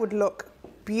card. That would look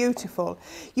beautiful.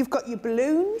 You've got your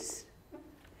balloons,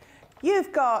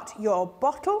 you've got your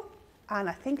bottle, and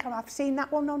I think I've seen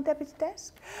that one on Debbie's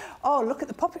desk. Oh, look at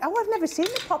the poppies. Oh, I've never seen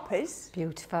the poppies.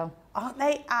 Beautiful. Aren't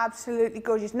they absolutely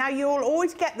gorgeous? Now, you'll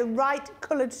always get the right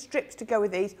coloured strips to go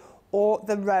with these, or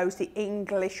the rose, the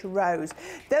English rose.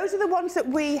 Those are the ones that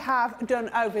we have done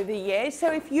over the years.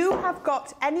 So if you have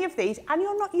got any of these and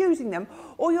you're not using them,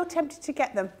 or you're tempted to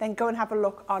get them, then go and have a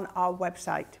look on our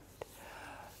website.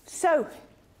 So,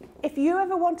 if you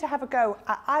ever want to have a go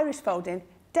at iris folding,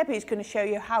 Debbie's going to show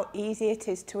you how easy it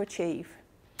is to achieve.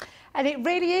 And it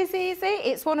really is easy.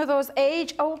 It's one of those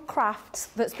age-old crafts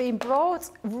that's been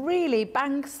brought really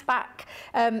bangs back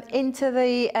into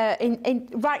the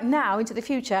right now into the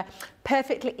future.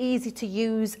 Perfectly easy to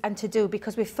use and to do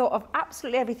because we've thought of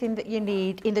absolutely everything that you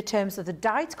need in the terms of the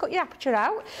die to cut your aperture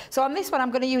out. So on this one, I'm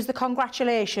going to use the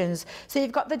congratulations. So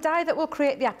you've got the die that will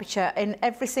create the aperture in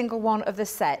every single one of the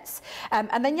sets.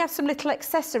 And then you have some little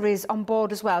accessories on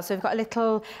board as well. So we've got a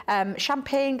little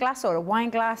champagne glass or a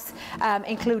wine glass,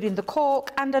 including the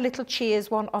cork, and a little cheers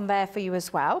one on there for you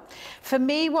as well. For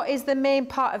me, what is the main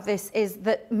part of this is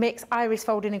that makes iris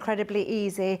folding incredibly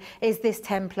easy is this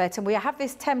template. And we have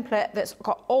this template that's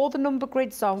got all the number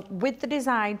grids on with the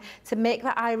design to make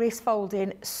that iris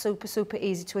folding super, super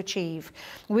easy to achieve.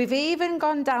 We've even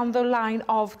gone down the line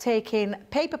of taking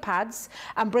paper pads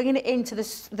and bringing it into the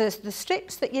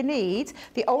strips that you need.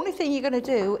 The only thing you're going to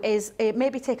do is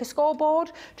maybe take a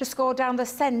scoreboard to score down the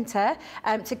centre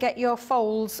to get your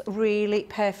folds really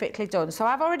perfectly done. So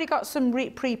I've already got some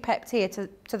pre-prepped here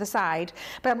to the side,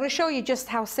 but I'm going to show you just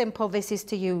how simple this is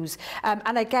to use.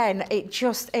 And again, it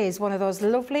just is one of those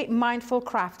lovely mindful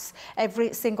crafts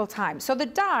every single time. So the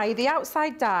die, the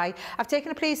outside die, I've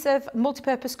taken a piece of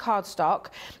multi-purpose cardstock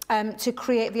to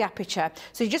create the aperture.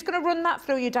 So you're just going to run that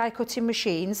through your die cutting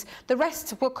machines. The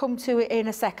rest will come to it in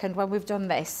a second when we've done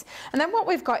this. And then what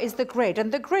we've got is the grid,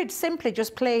 and the grid simply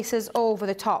just places over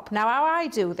the top. Now how I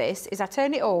do this is I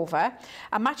turn it over,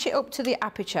 I match it up to the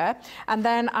aperture, and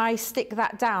then I stick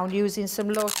that down using some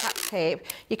low tack tape.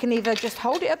 You can either just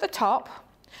hold it at the top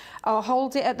or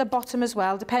hold it at the bottom as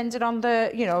well, depending on the,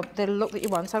 you know, the look that you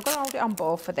want. So I've got to hold it on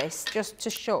both for this, just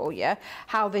to show you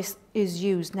how this is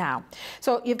used now.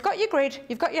 So you've got your grid,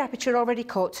 you've got your aperture already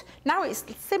cut. Now it's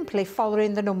simply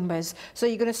following the numbers. So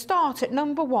you're going to start at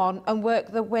number 1 and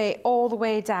work the way all the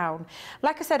way down.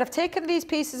 Like I said, I've taken these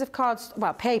pieces of cards,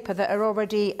 well, paper that are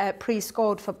already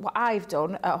pre-scored for what I've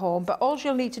done at home, but all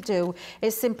you'll need to do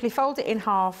is simply fold it in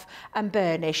half and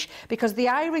burnish, because the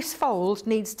iris fold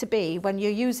needs to be, when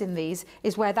you're using these,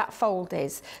 is where that fold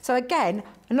is. So again,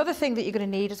 another thing that you're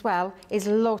going to need as well is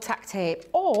low tack tape,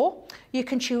 or you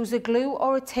can choose a glue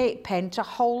or a tape pen to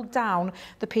hold down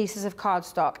the pieces of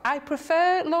cardstock. I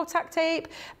prefer low tack tape,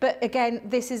 but again,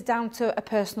 this is down to a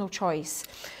personal choice.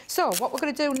 So what we're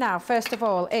going to do now, first of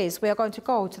all, is we are going to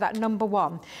go to that number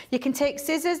 1. You can take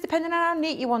scissors, depending on how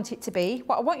neat you want it to be.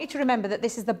 What I want you to remember that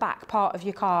this is the back part of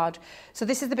your card. So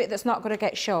this is the bit that's not going to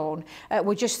get shown.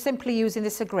 We're just simply using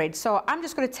this as a grid. So I'm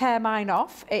just going to tear mine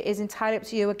off. It is entirely up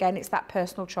to you. Again, it's that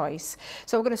personal choice.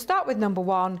 So we're going to start with number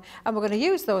 1, and we're going to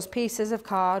use those pieces of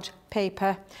card,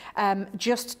 paper,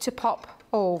 just to pop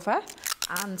over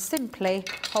and simply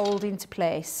hold into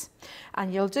place.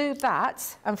 And you'll do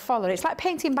that and follow it. It's like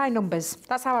painting by numbers.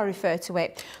 That's how I refer to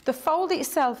it. The fold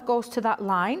itself goes to that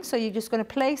line, so you're just going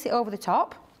to place it over the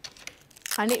top.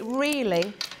 And it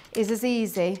really is as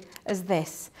easy as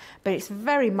this, but it's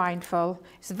very mindful,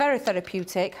 it's very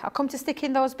therapeutic. I'll come to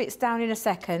sticking those bits down in a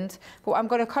second, but what I'm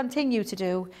going to continue to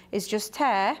do is just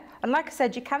tear, and like I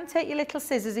said, you can take your little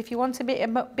scissors if you want a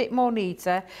bit more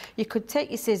neater. You could take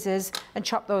your scissors and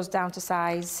chop those down to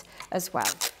size as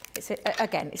well.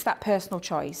 Again, it's that personal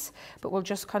choice, but we'll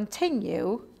just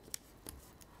continue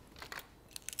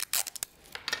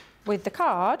with the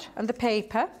card and the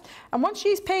paper. And once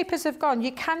these papers have gone,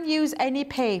 you can use any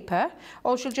paper.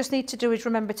 All you'll just need to do is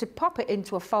remember to pop it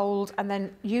into a fold and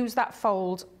then use that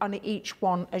fold on each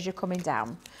one as you're coming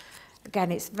down.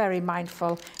 Again, it's very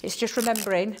mindful. It's just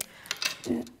remembering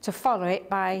to follow it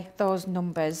by those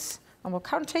numbers. And we'll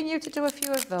continue to do a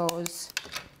few of those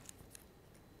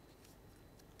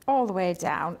all the way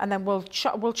down, and then we'll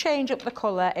change up the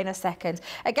colour in a second.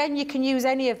 Again, you can use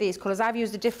any of these colours. I've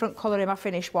used a different colour in my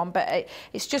finished one, but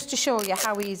it's just to show you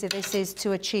how easy this is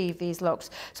to achieve these looks.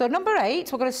 So number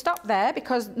 8, we're going to stop there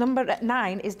because number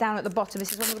 9 is down at the bottom.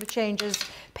 This is when we're going to change this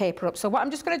paper up. So what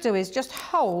I'm just going to do is just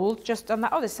hold just on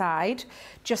that other side,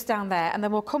 just down there, and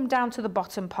then we'll come down to the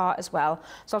bottom part as well.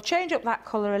 So I'll change up that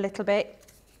colour a little bit,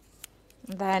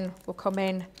 and then we'll come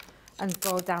in and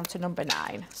go down to number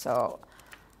 9. So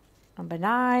number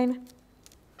 9,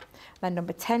 then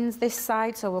number 10's this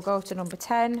side, so we'll go to number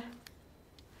 10,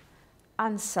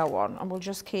 and so on, and we'll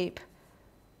just keep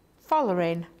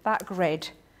following that grid,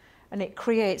 and it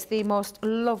creates the most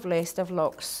loveliest of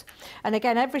looks. And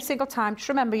again, every single time, just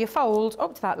remember you fold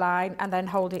up to that line and then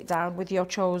hold it down with your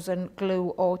chosen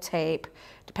glue or tape,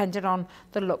 depending on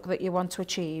the look that you want to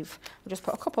achieve. We'll just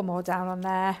put a couple more down on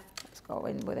there. Let's go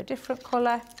in with a different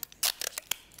colour.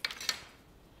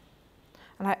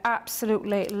 And I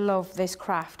absolutely love this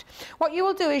craft. What you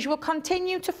will do is you will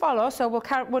continue to follow, so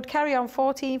we'll carry on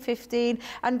 14, 15,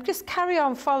 and just carry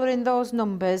on following those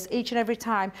numbers each and every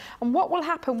time. And what will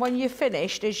happen when you're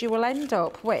finished is you will end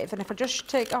up with, and if I just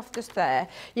take off just there,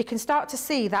 you can start to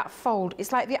see that fold.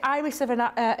 It's like the iris of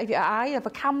your eye, of a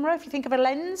camera, if you think of a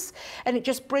lens, and it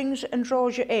just brings and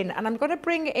draws you in. And I'm going to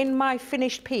bring in my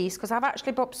finished piece because I've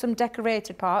actually bought some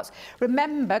decorated parts.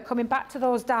 Remember, coming back to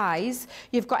those dies,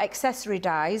 you've got accessory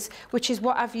dies, which is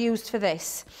what I've used for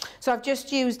this. So I've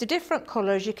just used a different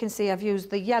colour. As you can see, I've used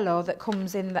the yellow that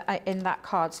comes in that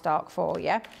cardstock for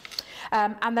you.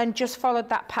 And then just followed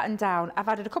that pattern down. I've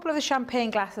added a couple of the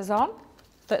champagne glasses on,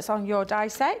 that's on your die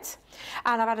set.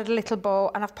 And I've added a little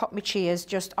bow and I've popped my cheers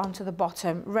just onto the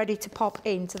bottom, ready to pop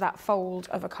into that fold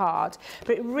of a card.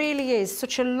 But it really is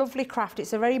such a lovely craft.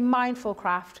 It's a very mindful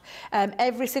craft.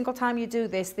 Every single time you do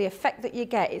this, the effect that you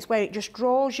get is where it just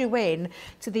draws you in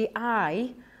to the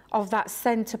eye of that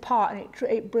centre part, and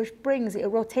it brings it,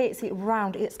 rotates it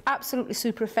round. It's absolutely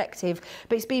super effective,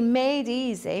 but it's been made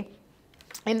easy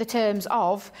in the terms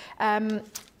of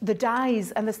the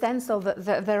dies and the stencil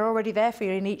that they're already there for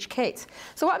you in each kit.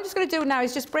 So what I'm just going to do now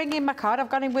is just bring in my card. I've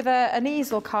gone in with an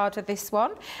easel card for this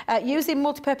one, using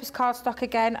multi-purpose cardstock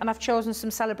again, and I've chosen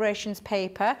some Celebrations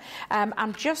paper.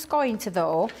 I'm just going to,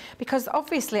 though, because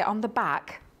obviously on the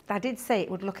back, I did say it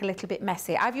would look a little bit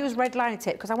messy. I've used red liner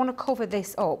tape because I want to cover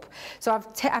this up. So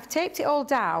I've taped it all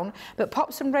down, but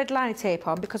popped some red liner tape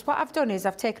on, because what I've done is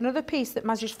I've taken another piece that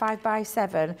measures 5 by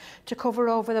 7 to cover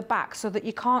over the back so that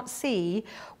you can't see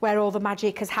where all the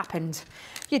magic has happened.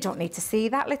 You don't need to see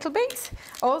that little bit.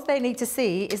 All they need to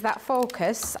see is that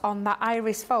focus on that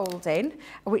iris folding,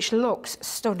 which looks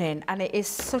stunning, and it is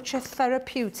such a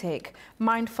therapeutic,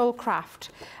 mindful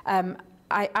craft.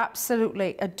 I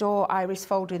absolutely adore iris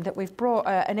folding, that we've brought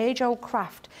an age-old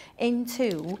craft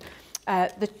into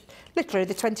literally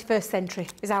the 21st century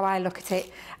is how I look at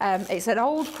it. It's an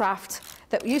old craft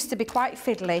that used to be quite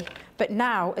fiddly, but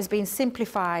now has been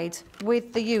simplified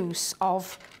with the use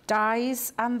of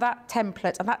dies and that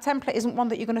template. And that template isn't one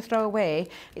that you're going to throw away.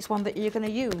 It's one that you're going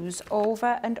to use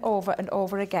over and over and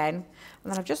over again.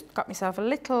 And then I've just got myself a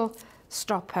little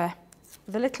stopper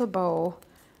with a little bow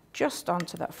just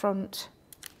onto that front.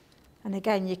 And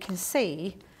again, you can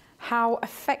see how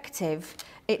effective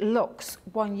it looks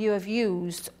when you have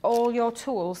used all your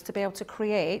tools to be able to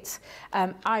create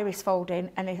iris folding,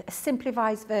 and a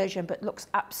simplified version, but looks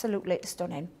absolutely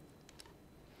stunning.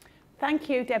 Thank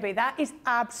you, Debbie. That is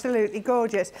absolutely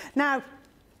gorgeous. Now,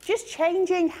 just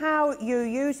changing how you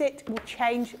use it will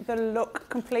change the look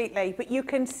completely, but you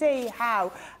can see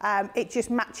how it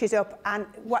just matches up, and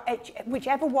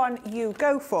whichever one you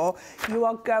go for, you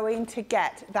are going to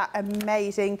get that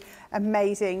amazing,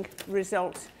 amazing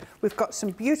result. We've got some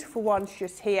beautiful ones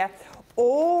just here.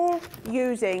 all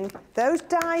using those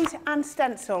dies and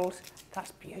stencils.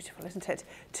 That's beautiful, isn't it?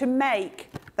 To make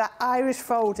that iris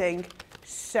folding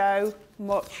so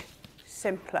much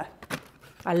simpler.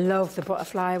 I love the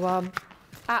butterfly one.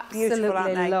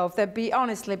 Absolutely love. They're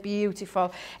honestly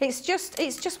beautiful. It's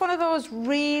just one of those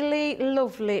really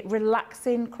lovely,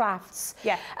 relaxing crafts.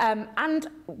 Yeah. And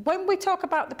when we talk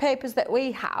about the papers that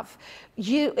we have,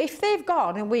 if they've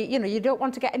gone and you don't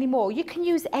want to get any more, you can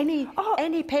use any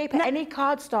paper, any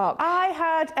cardstock. I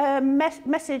had a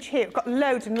message here. I've got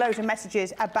loads and loads of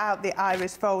messages about the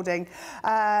iris folding.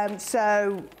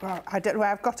 So I don't know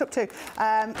where I've got up to.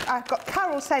 I've got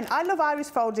Carol saying, I love iris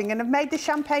folding and have made the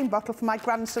champagne bottle for my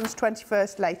grandson's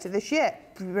 21st later this year.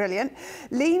 Brilliant.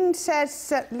 Lean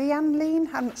says, Leanne,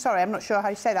 I'm not sure how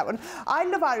you say that one. I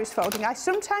love iris folding. I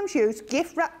sometimes use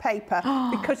gift wrap paper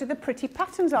because of the pretty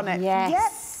patterns on it. Yes.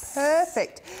 Yep,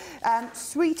 perfect.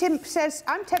 Sweet Imp says,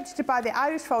 I'm tempted to buy the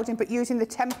iris folding but using the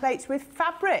templates with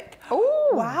fabric.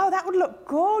 Oh, wow, that would look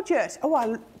gorgeous.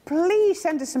 Please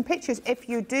send us some pictures if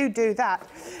you do that.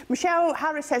 Michelle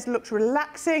Harris says, looks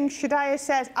relaxing. Shadiah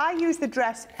says, I use the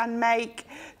dress and make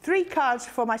 3 cards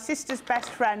for my sister's best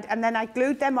friend and then I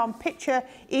glued them on picture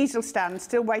easel stands,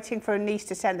 still waiting for a niece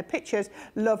to send the pictures.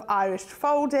 Love iris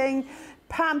folding.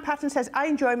 Pam Patton says, I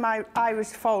enjoy my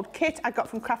iris fold kit I got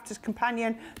from Crafter's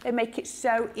Companion. They make it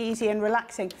so easy and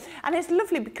relaxing. And it's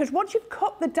lovely because once you've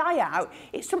cut the die out,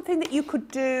 it's something that you could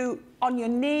do on your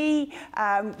knee,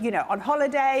 on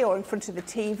holiday or in front of the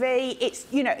TV.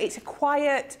 It's a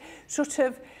quiet sort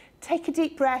of take a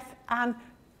deep breath and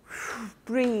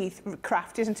breathe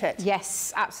craft, isn't it?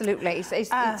 yes, absolutely. It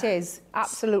is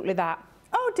absolutely that.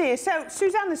 Oh dear, so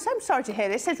Susanna, so sorry to hear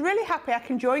this, says, really happy I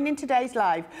can join in today's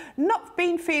live. Not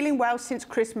been feeling well since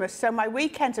Christmas, so my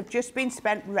weekends have just been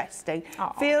spent resting.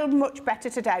 Aww. Feel much better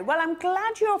today. Well, I'm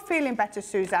glad you're feeling better,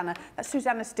 Susanna. That's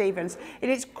Susanna Stevens. It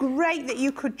is great that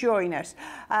you could join us.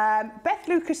 Beth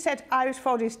Lucas said, iris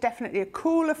folding is definitely a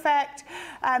cool effect.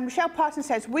 Michelle Parson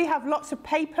says, we have lots of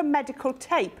paper medical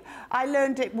tape. I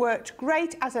learned it worked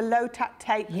great as a low-tack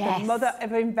tape, yes. The mother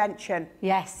of invention.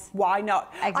 Yes. Why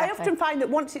not? Exactly. I often find that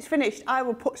once it's finished, I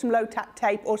will put some low-tack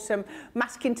tape or some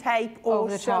masking tape or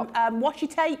some washi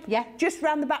tape just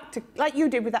round the back, like you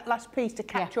did with that last piece, to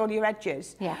catch all your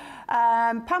edges. Yeah.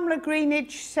 Pamela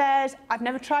Greenidge says, I've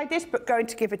never tried this, but going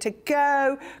to give it a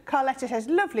go. Carletta says,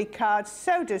 lovely cards,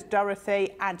 so does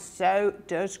Dorothy, and so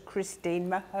does Christine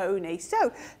Mahoney.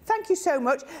 So, thank you so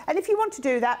much. And if you want to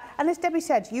do that, and as Debbie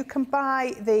said, you can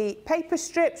buy the paper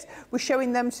strips. We're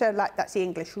showing them, so like that's the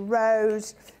English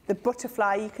rose, the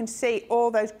butterfly. You can see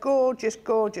all those gorgeous,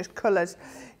 gorgeous colours.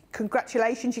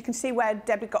 Congratulations, you can see where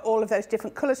Debbie got all of those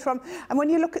different colours from. And when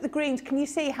you look at the greens, can you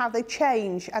see how they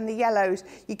change? And the yellows,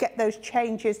 you get those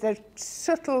changes, those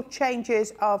subtle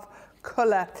changes of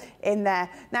colour in there.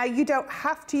 Now, you don't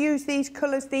have to use these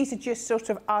colours. These are just sort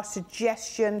of our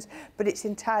suggestions, but it's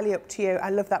entirely up to you. I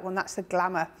love that one. That's the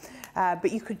glamour.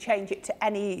 But you could change it to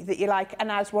any that you like.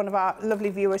 And as one of our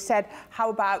lovely viewers said, how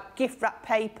about gift wrap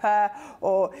paper?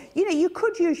 Or, you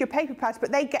could use your paper pads,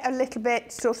 but they get a little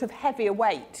bit sort of heavier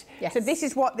weight. Yes. So this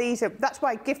is what these are. That's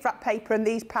why gift wrap paper and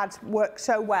these pads work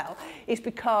so well, is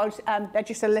because they're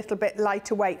just a little bit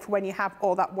lighter weight for when you have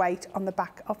all that weight on the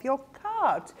back of your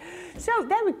card. So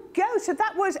there we go. So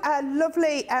that was a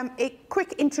lovely,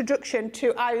 quick introduction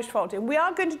to iris folding. We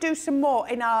are going to do some more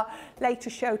in our later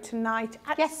show tonight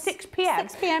at 6 p.m.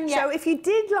 6 p.m, yeah. So if you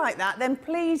did like that, then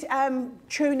please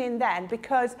tune in then,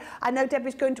 because I know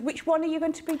Debbie's going to... Which one are you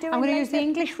going to be doing? I'm going to use the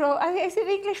English rose. Is it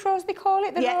the English rose they call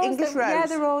it? The rose? English rose. Yeah,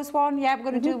 the rose one. Yeah, we're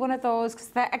going to do one of those, because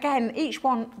again, each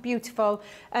one beautiful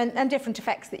and different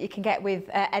effects that you can get with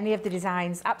any of the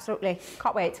designs. Absolutely.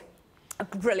 Can't wait.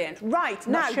 Brilliant. Right,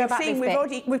 now you've seen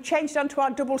we've changed onto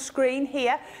our double screen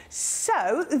here.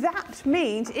 So that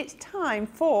means it's time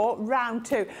for round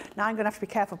 2. Now I'm going to have to be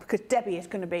careful because Debbie is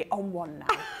going to be on one now.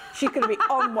 She's going to be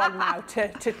on one now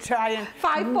to try and...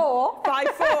 5-4.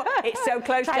 5-4. It's so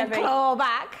close, try Debbie. And claw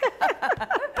back.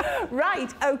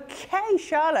 Right, OK,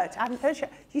 Charlotte. I haven't heard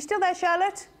you still there,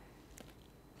 Charlotte?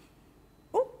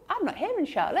 Oh, I'm not hearing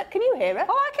Charlotte. Can you hear her?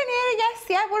 Oh, I can hear her, yes.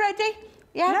 Yeah, we're ready.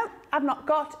 Yeah. No, I've not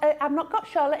got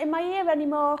Charlotte in my ear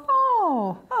anymore.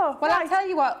 Oh. Oh. Well, right. I'll tell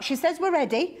you what. She says we're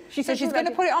ready. She's going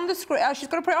to put it on the screen. She's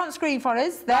going to put it on the screen for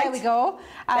us. There we go.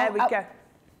 There we go.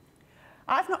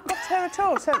 I've not got her at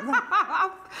all. So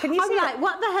can you see? I'm like,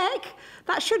 what the heck?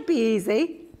 That should be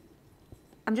easy.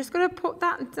 I'm just going to put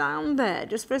that down there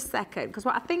just for a second, because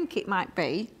what I think it might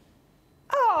be.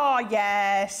 Oh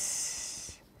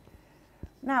yes.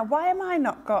 Now, why am I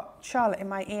not got Charlotte in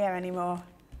my ear anymore?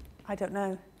 I don't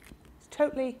know. It's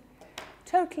totally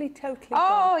Oh,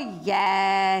 gone.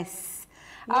 yes.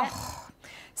 Yeah. Oh,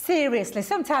 seriously,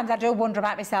 sometimes I do wonder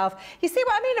about myself. You see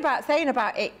what I mean about saying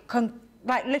about it,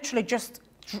 like literally just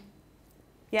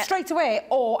straight away,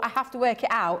 or I have to work it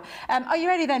out. Are you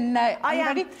ready then? I am.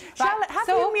 Ready? Charlotte, right, have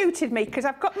you muted me? Because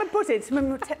I've got my buzzers. My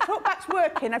talkback's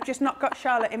working. I've just not got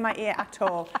Charlotte in my ear at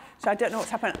all. So I don't know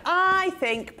what's happening. I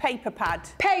think paper pad.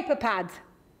 Paper pad.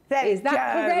 Is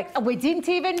that correct? We didn't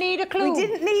even need a clue. We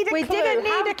didn't need a clue. We didn't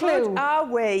need a clue. How good are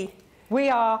we? We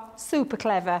are super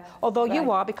clever, although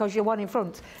you are because you're one in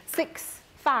front.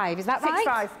 6-5, is that right?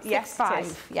 6-5, yes,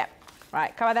 6-5, yep.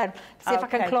 Right, come on then. See if I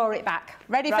can claw it back.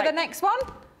 Ready for the next one?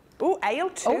 Oh, ale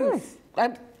tooth.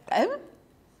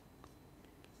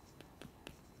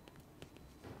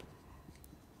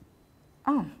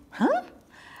 Oh, huh?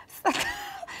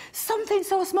 Something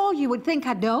so small you would think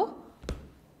I'd know.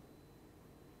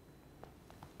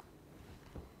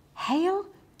 Hail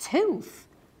tooth.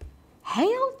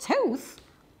 Hail tooth?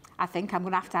 I think I'm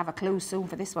going to have a clue soon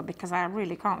for this one because I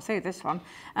really can't see this one.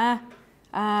 That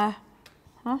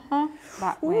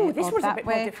way. This was a bit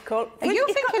more difficult. Are you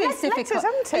thinking it's difficult?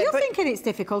 Are you thinking it's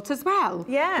difficult as well?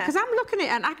 Yeah. Because I'm looking at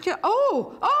it and actually,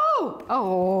 oh,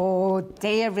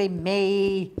 dearie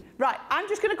me. Right, I'm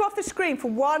just going to go off the screen for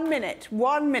 1 minute.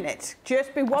 1 minute.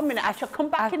 Just be 1 minute. I shall come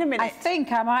back in a minute. I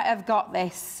think I might have got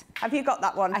this. Have you got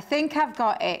that one? I think I've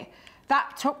got it.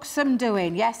 That took some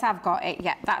doing. Yes, I've got it.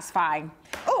 Yeah, that's fine.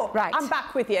 Oh, right. I'm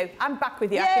back with you. I'm back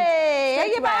with you. Yay! Are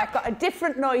you back? I've got a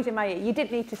different noise in my ear. You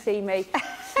didn't need to see me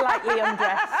slightly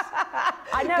undressed.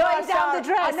 I know going down the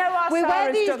dress. I know our we wear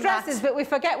Sarah's these done dresses, that. but we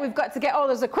forget we've got to get all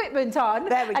those equipment on.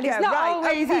 There we and go. It's not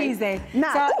always easy.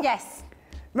 Now, so, yes.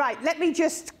 Right, let me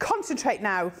just concentrate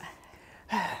now.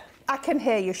 I can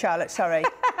hear you, Charlotte, sorry.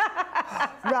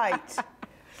 Right.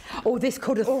 Oh, this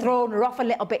could have thrown her off a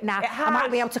little bit now. I might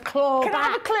be able to claw back. Can I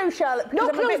have a clue, Charlotte? No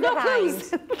clues, no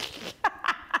clues.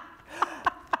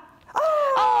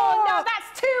 Oh, no,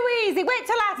 that's too easy. Wait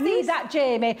till I see that,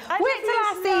 Jamie. Wait till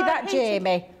I see that,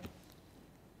 Jamie.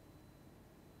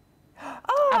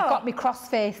 Oh, I've got me cross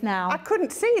face now. I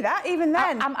couldn't see that even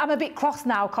then. I'm a bit cross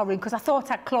now, Corrine, because I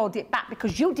thought I'd clawed it back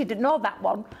because you didn't know that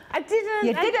one. I didn't.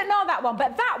 You didn't know that one,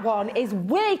 but that one is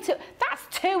way too... That's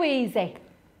too easy.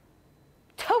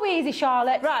 Too easy,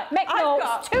 Charlotte. Right. Make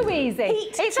notes. Too easy.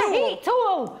 It's a heat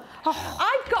tool.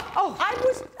 Oh.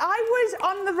 I was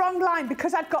on the wrong line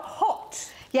because I'd got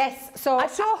hot. So I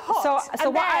saw hot. So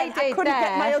and what I did I couldn't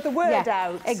get my other word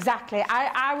out. Exactly.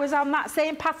 I was on that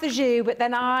same path as you, but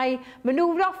then I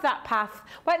manoeuvred off that path,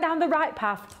 went down the right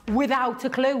path without a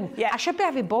clue. Yeah. I should be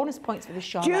having bonus points for this,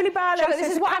 Charlotte. Julie Barlow Charlotte,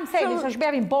 this is what I'm saying. I should be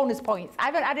having bonus points. I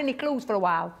haven't had any clues for a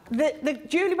while. The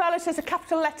Julie Barlow says the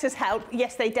capital letters help.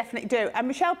 Yes, they definitely do. And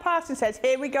Michelle Parson says,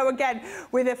 here we go again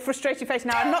with a frustrated face.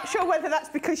 Now, I'm not sure whether that's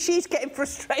because she's getting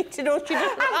frustrated or she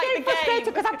doesn't like the game. I'm getting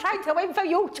frustrated because I'm trying to win for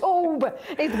YouTube,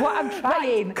 is what I'm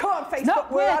trying. Right, come on,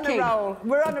 Facebook, we're on a roll.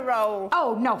 We're on a roll.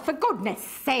 Oh, no, for goodness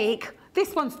sake.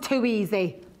 This one's too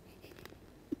easy.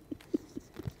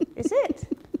 Is it?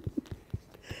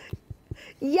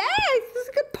 Yes, this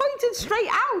is pointed straight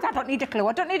out. I don't need a clue.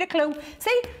 I don't need a clue.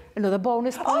 See, another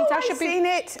bonus point. Oh, I should I've seen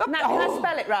it. Now, can I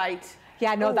spell it right?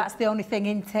 Yeah, no, that's the only thing,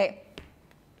 isn't it?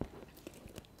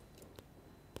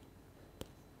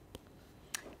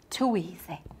 Too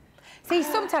easy. See,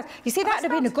 sometimes you see that'd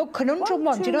have been a good conundrum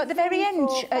one. Do you know at the very end?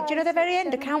 Do you know the very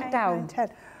end, a countdown?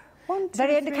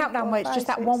 Very end of countdown where it's just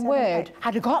that one word.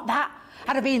 I'd have got that.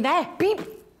 I'd have been there. Beep.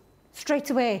 Straight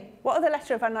away. What other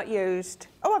letter have I not used?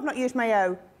 Oh, I've not used my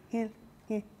O. Yeah.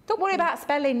 Don't worry about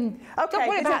spelling. Okay, Don't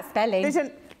worry about spelling.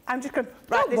 I'm just going to...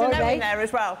 Right, there's an O in there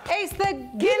as well. It's the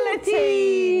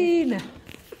guillotine.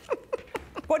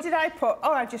 What did I put?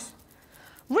 Oh, I just...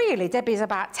 Really, Debbie's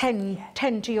about 10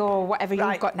 to your whatever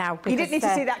you've got now. You didn't need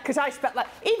to see that because I spelt that,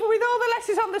 even with all the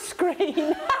letters on the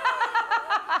screen.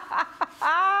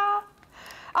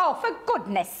 Oh, for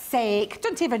goodness sake,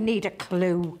 don't even need a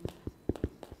clue.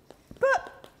 But...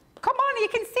 Come on, you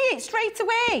can see it straight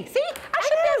away. See, I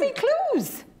should be having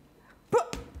clues.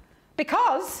 But...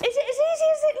 Because... Is it as easy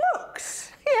as it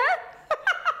looks? Yeah.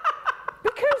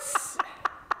 Because...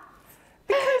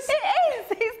 It is.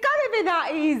 It's got to be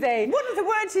that easy. One of the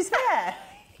words is there.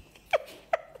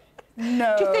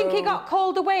 No. Do you think he got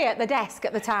called away at the desk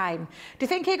at the time? Do you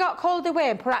think he got called away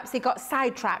and perhaps he got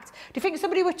sidetracked? Do you think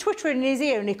somebody was twittering in his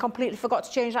ear and he completely forgot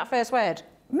to change that first word?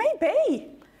 Maybe.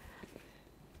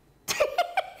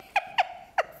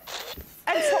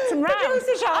 And swapped them round.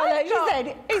 Producer Charlotte, she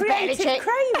said, it's creative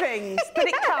cravings, but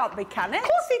it can't be, can it? Of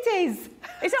course it is.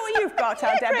 Is that what you've got,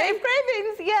 Debbie? Creative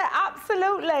cravings, yeah,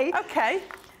 absolutely. Okay.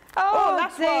 Oh,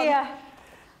 that's dear. one.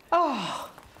 Oh.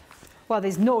 Well,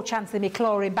 there's no chance of me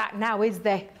clawing back now, is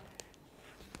there?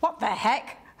 What the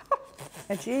heck?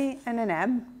 a G and an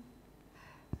M,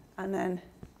 and then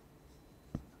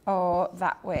O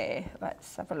that way.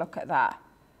 Let's have a look at that.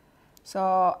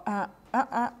 So,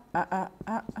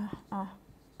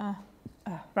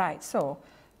 right, so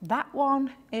that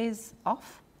one is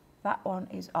off, that one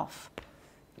is off.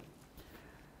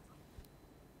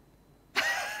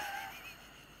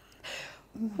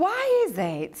 Why is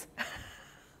it?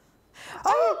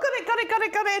 Oh, got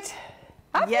it.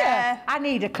 Have yeah. You? I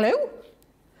need a clue.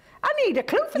 I need a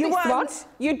clue for you this won't. one.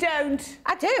 You don't.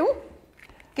 I do.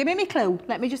 Give me my clue.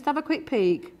 Let me just have a quick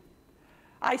peek.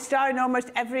 I star in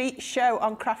almost every show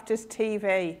on Crafters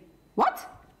TV. What?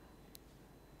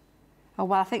 Oh,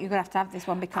 well, I think you're going to have this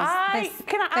one because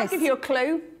I'll give you a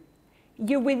clue.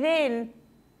 You're within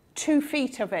 2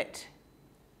 feet of it.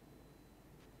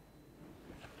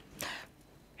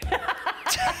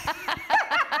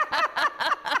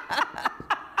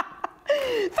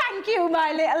 Thank you,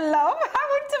 my little love. I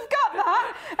wouldn't have got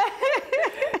that.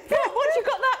 Once you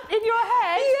got that in your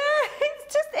head? Yeah,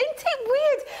 it's just, isn't it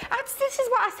weird? This is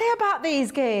what I say about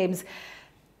these games.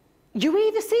 You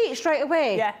either see it straight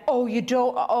away, yeah, or you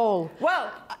don't at all. Well,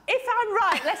 if I'm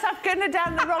right, let's have gone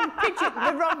down the wrong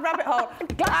the wrong rabbit hole.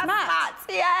 Glass mats,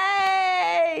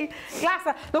 yay! Glass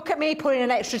mat. Look at me putting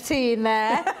an extra tea in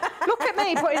there. Look at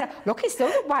me putting. Look, it still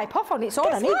doesn't wipe off on its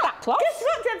own. I need that cloth. Guess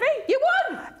what, Debbie? You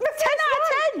won. 10 out of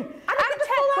 10. And a 10.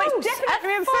 Well, it's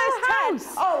definitely in first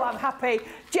 10. Oh, I'm happy.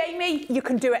 Jamie, you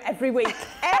can do it every week.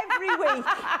 Every week.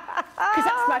 Because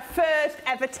that's my first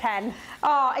ever 10.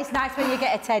 Oh, it's nice when you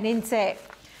get a 10, isn't it?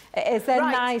 It is a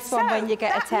nice one when you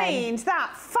get a 10. That means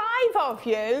that 5 of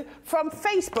you from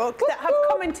Facebook that have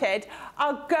commented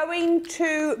are going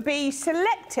to be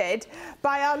selected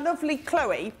by our lovely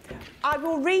Chloe. I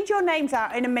will read your names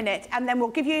out in a minute and then we'll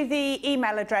give you the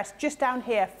email address just down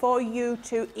here for you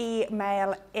to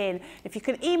email in. If you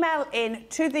can email in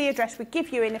to the address we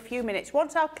give you in a few minutes,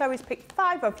 once our Chloe's picked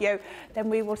 5 of you, then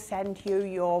we will send you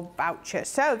your voucher.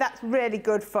 So that's really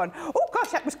good fun. Oh gosh,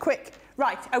 that was quick.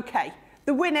 Right, okay.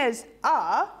 The winners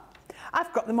are,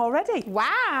 I've got them already. Wow.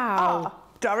 Are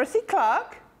Dorothy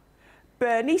Clark,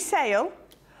 Bernie Sale,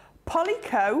 Polly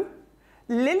Coe,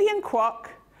 Lillian Kwok,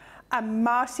 and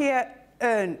Marcia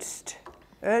Ernst.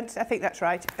 Ernst, I think that's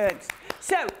right, Ernst.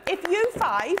 So, if you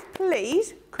 5,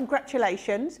 please,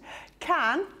 congratulations,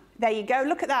 there you go,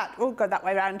 look at that. We'll go that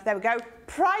way around. There we go.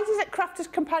 Prizes at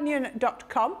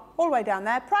crafterscompanion.com, all the way down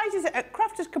there. Prizes at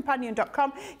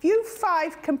crafterscompanion.com. If you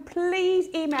 5 can please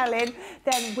email in,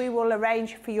 then we will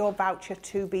arrange for your voucher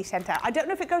to be sent out. I don't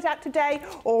know if it goes out today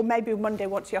or maybe Monday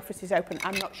once the office is open.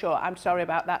 I'm not sure. I'm sorry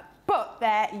about that. But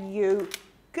there you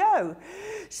go.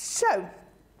 So,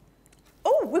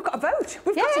 oh, we've got a vote.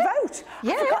 We've got a vote.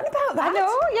 Yeah. I've forgotten about that. I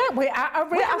know, yeah.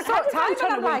 I saw time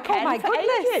and I'm like, oh my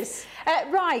goodness.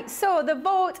 Right, so the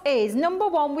vote is, number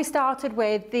 1, we started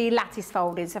with the lattice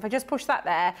folding. So if I just push that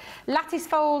there, lattice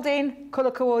folding, colour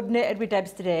coordinated with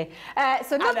Debs today.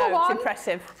 So number 1. It's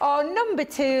impressive. Or number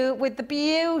 2, with the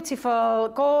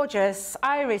beautiful, gorgeous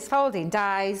iris folding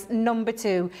dies, number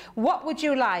 2. What would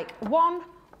you like? 1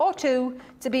 or 2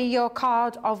 to be your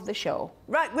card of the show.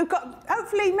 Right, we've got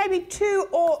hopefully maybe 2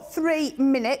 or 3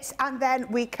 minutes and then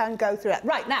we can go through it.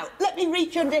 Right, now, let me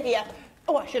reach under here.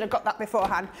 Oh, I should have got that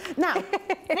beforehand. Now,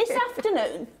 this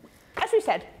afternoon, as we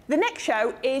said, the next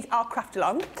show is our craft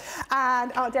along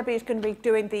and our Debbie is going to be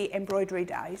doing the embroidery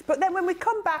dies. But then when we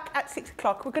come back at 6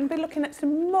 o'clock, we're going to be looking at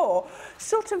some more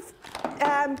sort of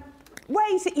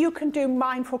ways that you can do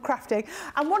mindful crafting.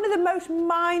 And one of the most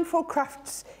mindful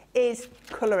crafts is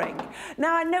colouring.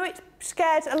 Now, I know it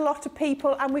scares a lot of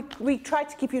people and we try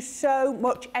to give you so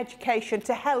much education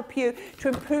to help you to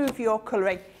improve your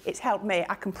colouring. It's helped me,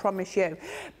 I can promise you.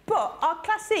 But our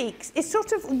classiques is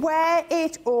sort of where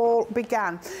it all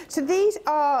began. So these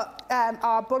are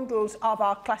our bundles of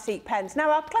our classic pens. Now,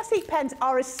 our classic pens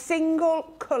are a single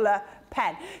colour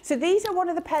pen. So these are one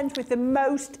of the pens with the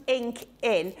most ink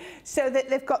in, so that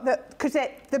they've got because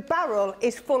the barrel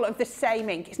is full of the same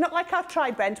ink. It's not like our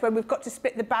tri-blends where we've got to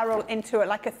split the barrel into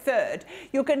like a third.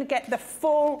 You're going to get the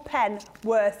full pen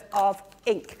worth of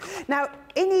ink. Now,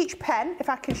 in each pen, if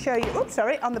I can show you, oops,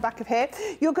 sorry, on the back of here,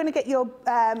 you're going to get your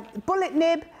bullet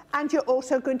nib, and you're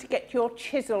also going to get your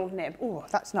chisel nib. Oh,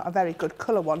 that's not a very good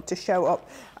colour one to show up.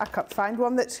 I can't find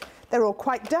one they're all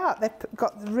quite dark. They've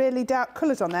got really dark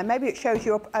colours on there. Maybe it shows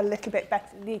you up a little bit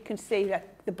better. You can see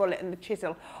the bullet and the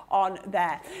chisel on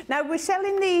there. Now, we're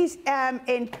selling these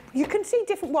you can see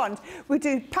different ones. We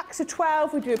do packs of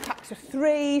 12, we do packs of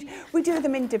 3s, we do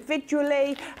them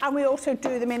individually, and we also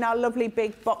do them in our lovely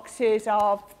big boxes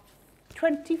of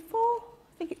 24,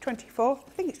 I think it's 24. I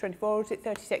think it's 24, or is it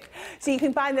 36? So you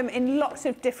can buy them in lots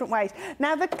of different ways.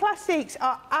 Now, the Classiques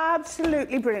are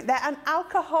absolutely brilliant. They're an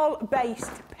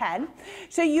alcohol-based pen,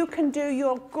 so you can do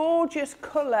your gorgeous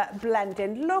colour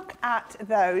blending. Look at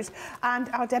those. And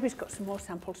our Debbie's got some more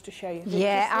samples to show you.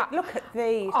 Yeah. Look at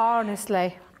these.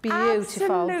 Honestly.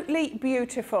 Beautiful. Absolutely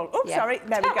beautiful. Oh, yeah. Sorry.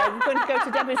 There we go. We're going to go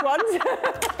to Debbie's ones.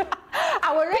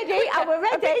 I were ready.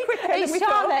 It's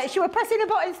Charlotte. She were pressing the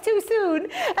buttons too soon.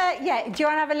 Yeah, do you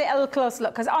want to have a little close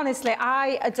look? Because honestly,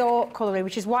 I adore colouring,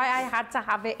 which is why I had to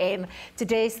have it in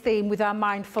today's theme with our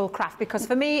mindful craft, because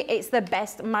for me, it's the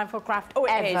best mindful craft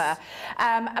ever.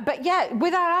 But yeah,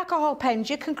 with our alcohol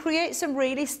pens, you can create some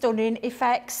really stunning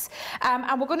effects.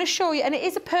 And we're going to show you, and it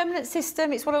is a permanent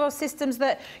system. It's one of those systems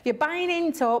that you're buying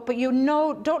into, but you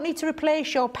don't need to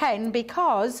replace your pen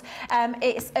because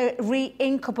it's a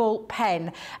re-inkable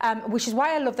pen, which is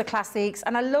why I love the Classiques,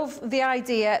 and I love the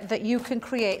idea that you can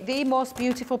create the most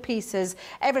beautiful pieces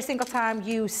every single time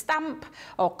you stamp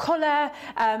or colour.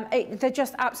 They're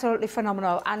just absolutely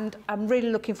phenomenal, and I'm really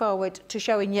looking forward to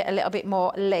showing you a little bit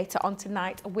more later on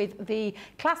tonight with the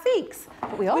Classiques.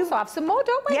 But we also have some more,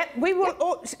 don't we? Yeah, we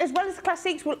will, as well as the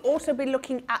Classiques, we'll also be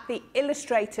looking at the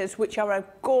Illustrators, which are a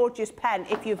gorgeous pen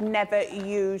if you've never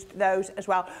used those as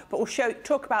well. But we'll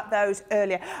talk about those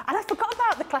earlier. And I forgot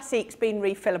about the Classiques being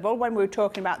refillable when we were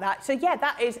talking about that. So yeah,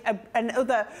 that is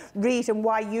another reason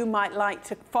why you might like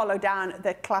to follow down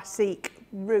the Classique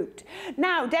route.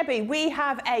 Now, Debbie, we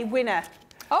have a winner.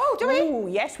 Oh, do we? Oh,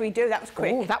 yes, we do. That was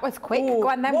quick. Oh, that was quick. Go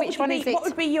on then, which one is it? What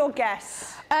would be your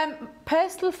guess?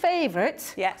 Personal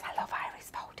favourite? Yes. I love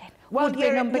Iris Folding. Well,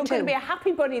 you're going to two. be a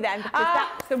happy bunny then, because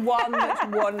that's the one that's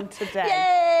won today.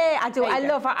 Yay! I do. I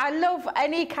love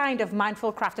any kind of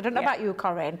mindful craft. I don't know about you,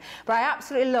 Corrine, but I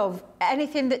absolutely love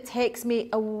anything that takes me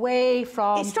away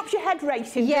from... It stops your head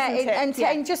racing, doesn't it?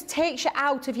 And just takes you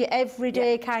out of your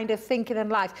everyday kind of thinking and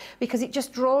life, because it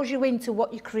just draws you into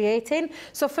what you're creating.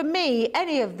 So for me,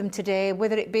 any of them today,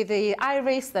 whether it be the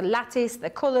Iris, the Lattice, the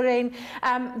colouring,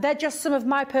 they're just some of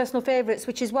my personal favourites,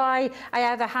 which is why I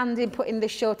had a hand in putting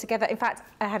this show together. In fact,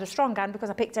 I had a strong hand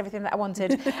because I picked everything that I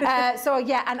wanted. So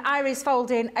yeah, and Iris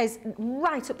Folding is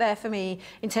right up there for me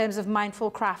in terms of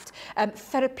mindful craft.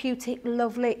 Therapeutic,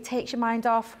 lovely, takes your mind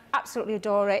off. Absolutely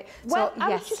adore it. Well, so, I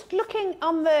was just looking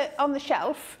on the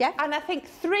shelf, and I think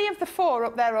 3 of the 4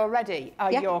 up there already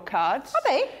are your cards. Are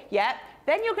they? Yeah.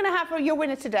 Then you're going to have your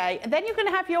winner today, and then you're going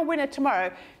to have your winner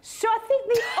tomorrow. So I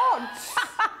think the odds...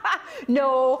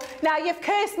 No. Now, you've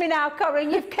cursed me now,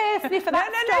 Corrine. You've cursed me for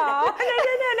that star. No.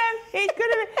 It's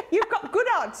going to be... You've got good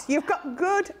odds. You've got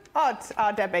good odds,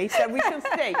 Debbie, so we shall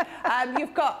see.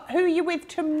 You've got... Who are you with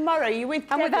tomorrow? Are you with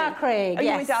Debbie? I'm with our Craig, Are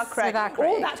you with our Craig?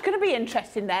 Oh, that's going to be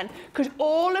interesting then, because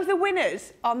all of the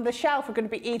winners on the shelf are going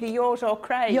to be either yours or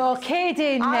Craig's. You're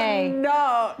kidding me. I'm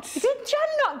not. Did Jan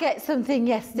not get something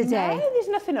yesterday? No, there's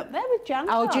nothing up there with Jan.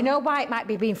 Oh, do you know why? It might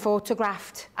be being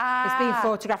photographed. It's being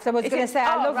photographed. I was going to say,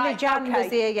 our lovely Jan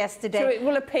was here yesterday. So it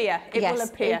will appear. It will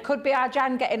appear. It could be our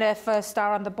Jan getting her first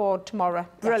star on the board tomorrow.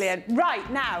 Brilliant. Yes.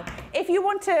 Right, now, if you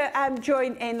want to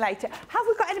join in later, have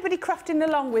we got anybody crafting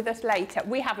along with us later?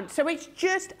 We haven't. So it's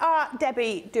just our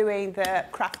Debbie doing the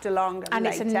craft along and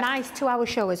later. It's a nice 2-hour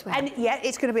show as well. And yeah,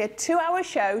 it's going to be a 2-hour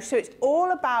show, so it's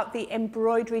all about the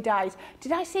embroidery dies.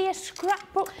 Did I see a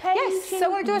scrapbook page? Yes, so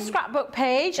we're going to do a scrapbook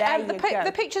page.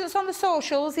 The picture that's on the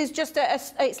socials is just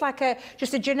it's like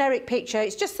just a generic picture.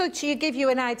 It's just so to give you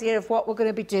an idea of what we're going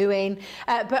to be doing.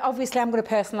 But obviously, I'm going to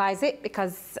personalise it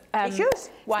because it's yours.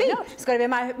 Why not? It's going to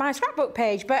be my scrapbook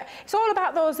page. But it's all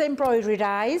about those embroidery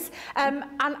dies. And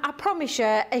I promise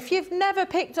you, if you've never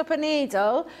picked up a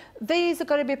needle, these are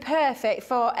going to be perfect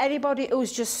for anybody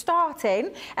who's just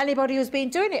starting, anybody who's been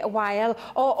doing it a while,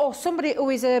 or somebody who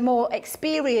is a more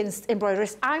experienced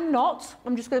embroiderist. I'm not.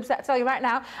 I'm just going to tell you right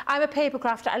now, I'm a paper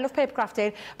crafter. I love paper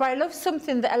crafting, but I love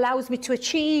something that allows me to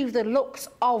achieve the looks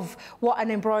of what an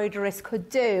embroiderist could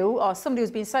do, or somebody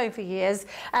who's been sewing for years.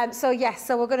 So yes,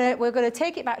 so we're gonna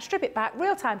take it back, strip it back,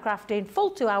 real-time crafting,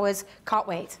 full 2 hours. Can't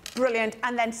wait. Brilliant.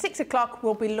 And then 6 o'clock,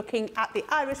 we'll be looking at the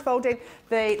Iris folding,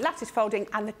 the Lattice folding,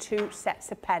 and the 2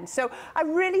 sets of pens. So I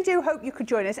really do hope you could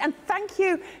join us, and thank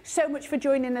you so much for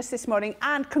joining us this morning,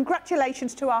 and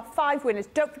congratulations to our 5 winners.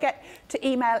 Don't forget to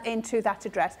email into that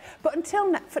address. But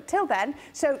until then,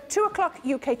 so 2 o'clock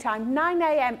UK time, 9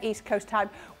 a.m. East Coast time,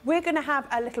 we're going to have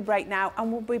a little break now,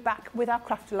 and we'll be back with our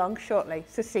craft along shortly.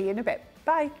 So see you in a bit.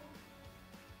 Bye.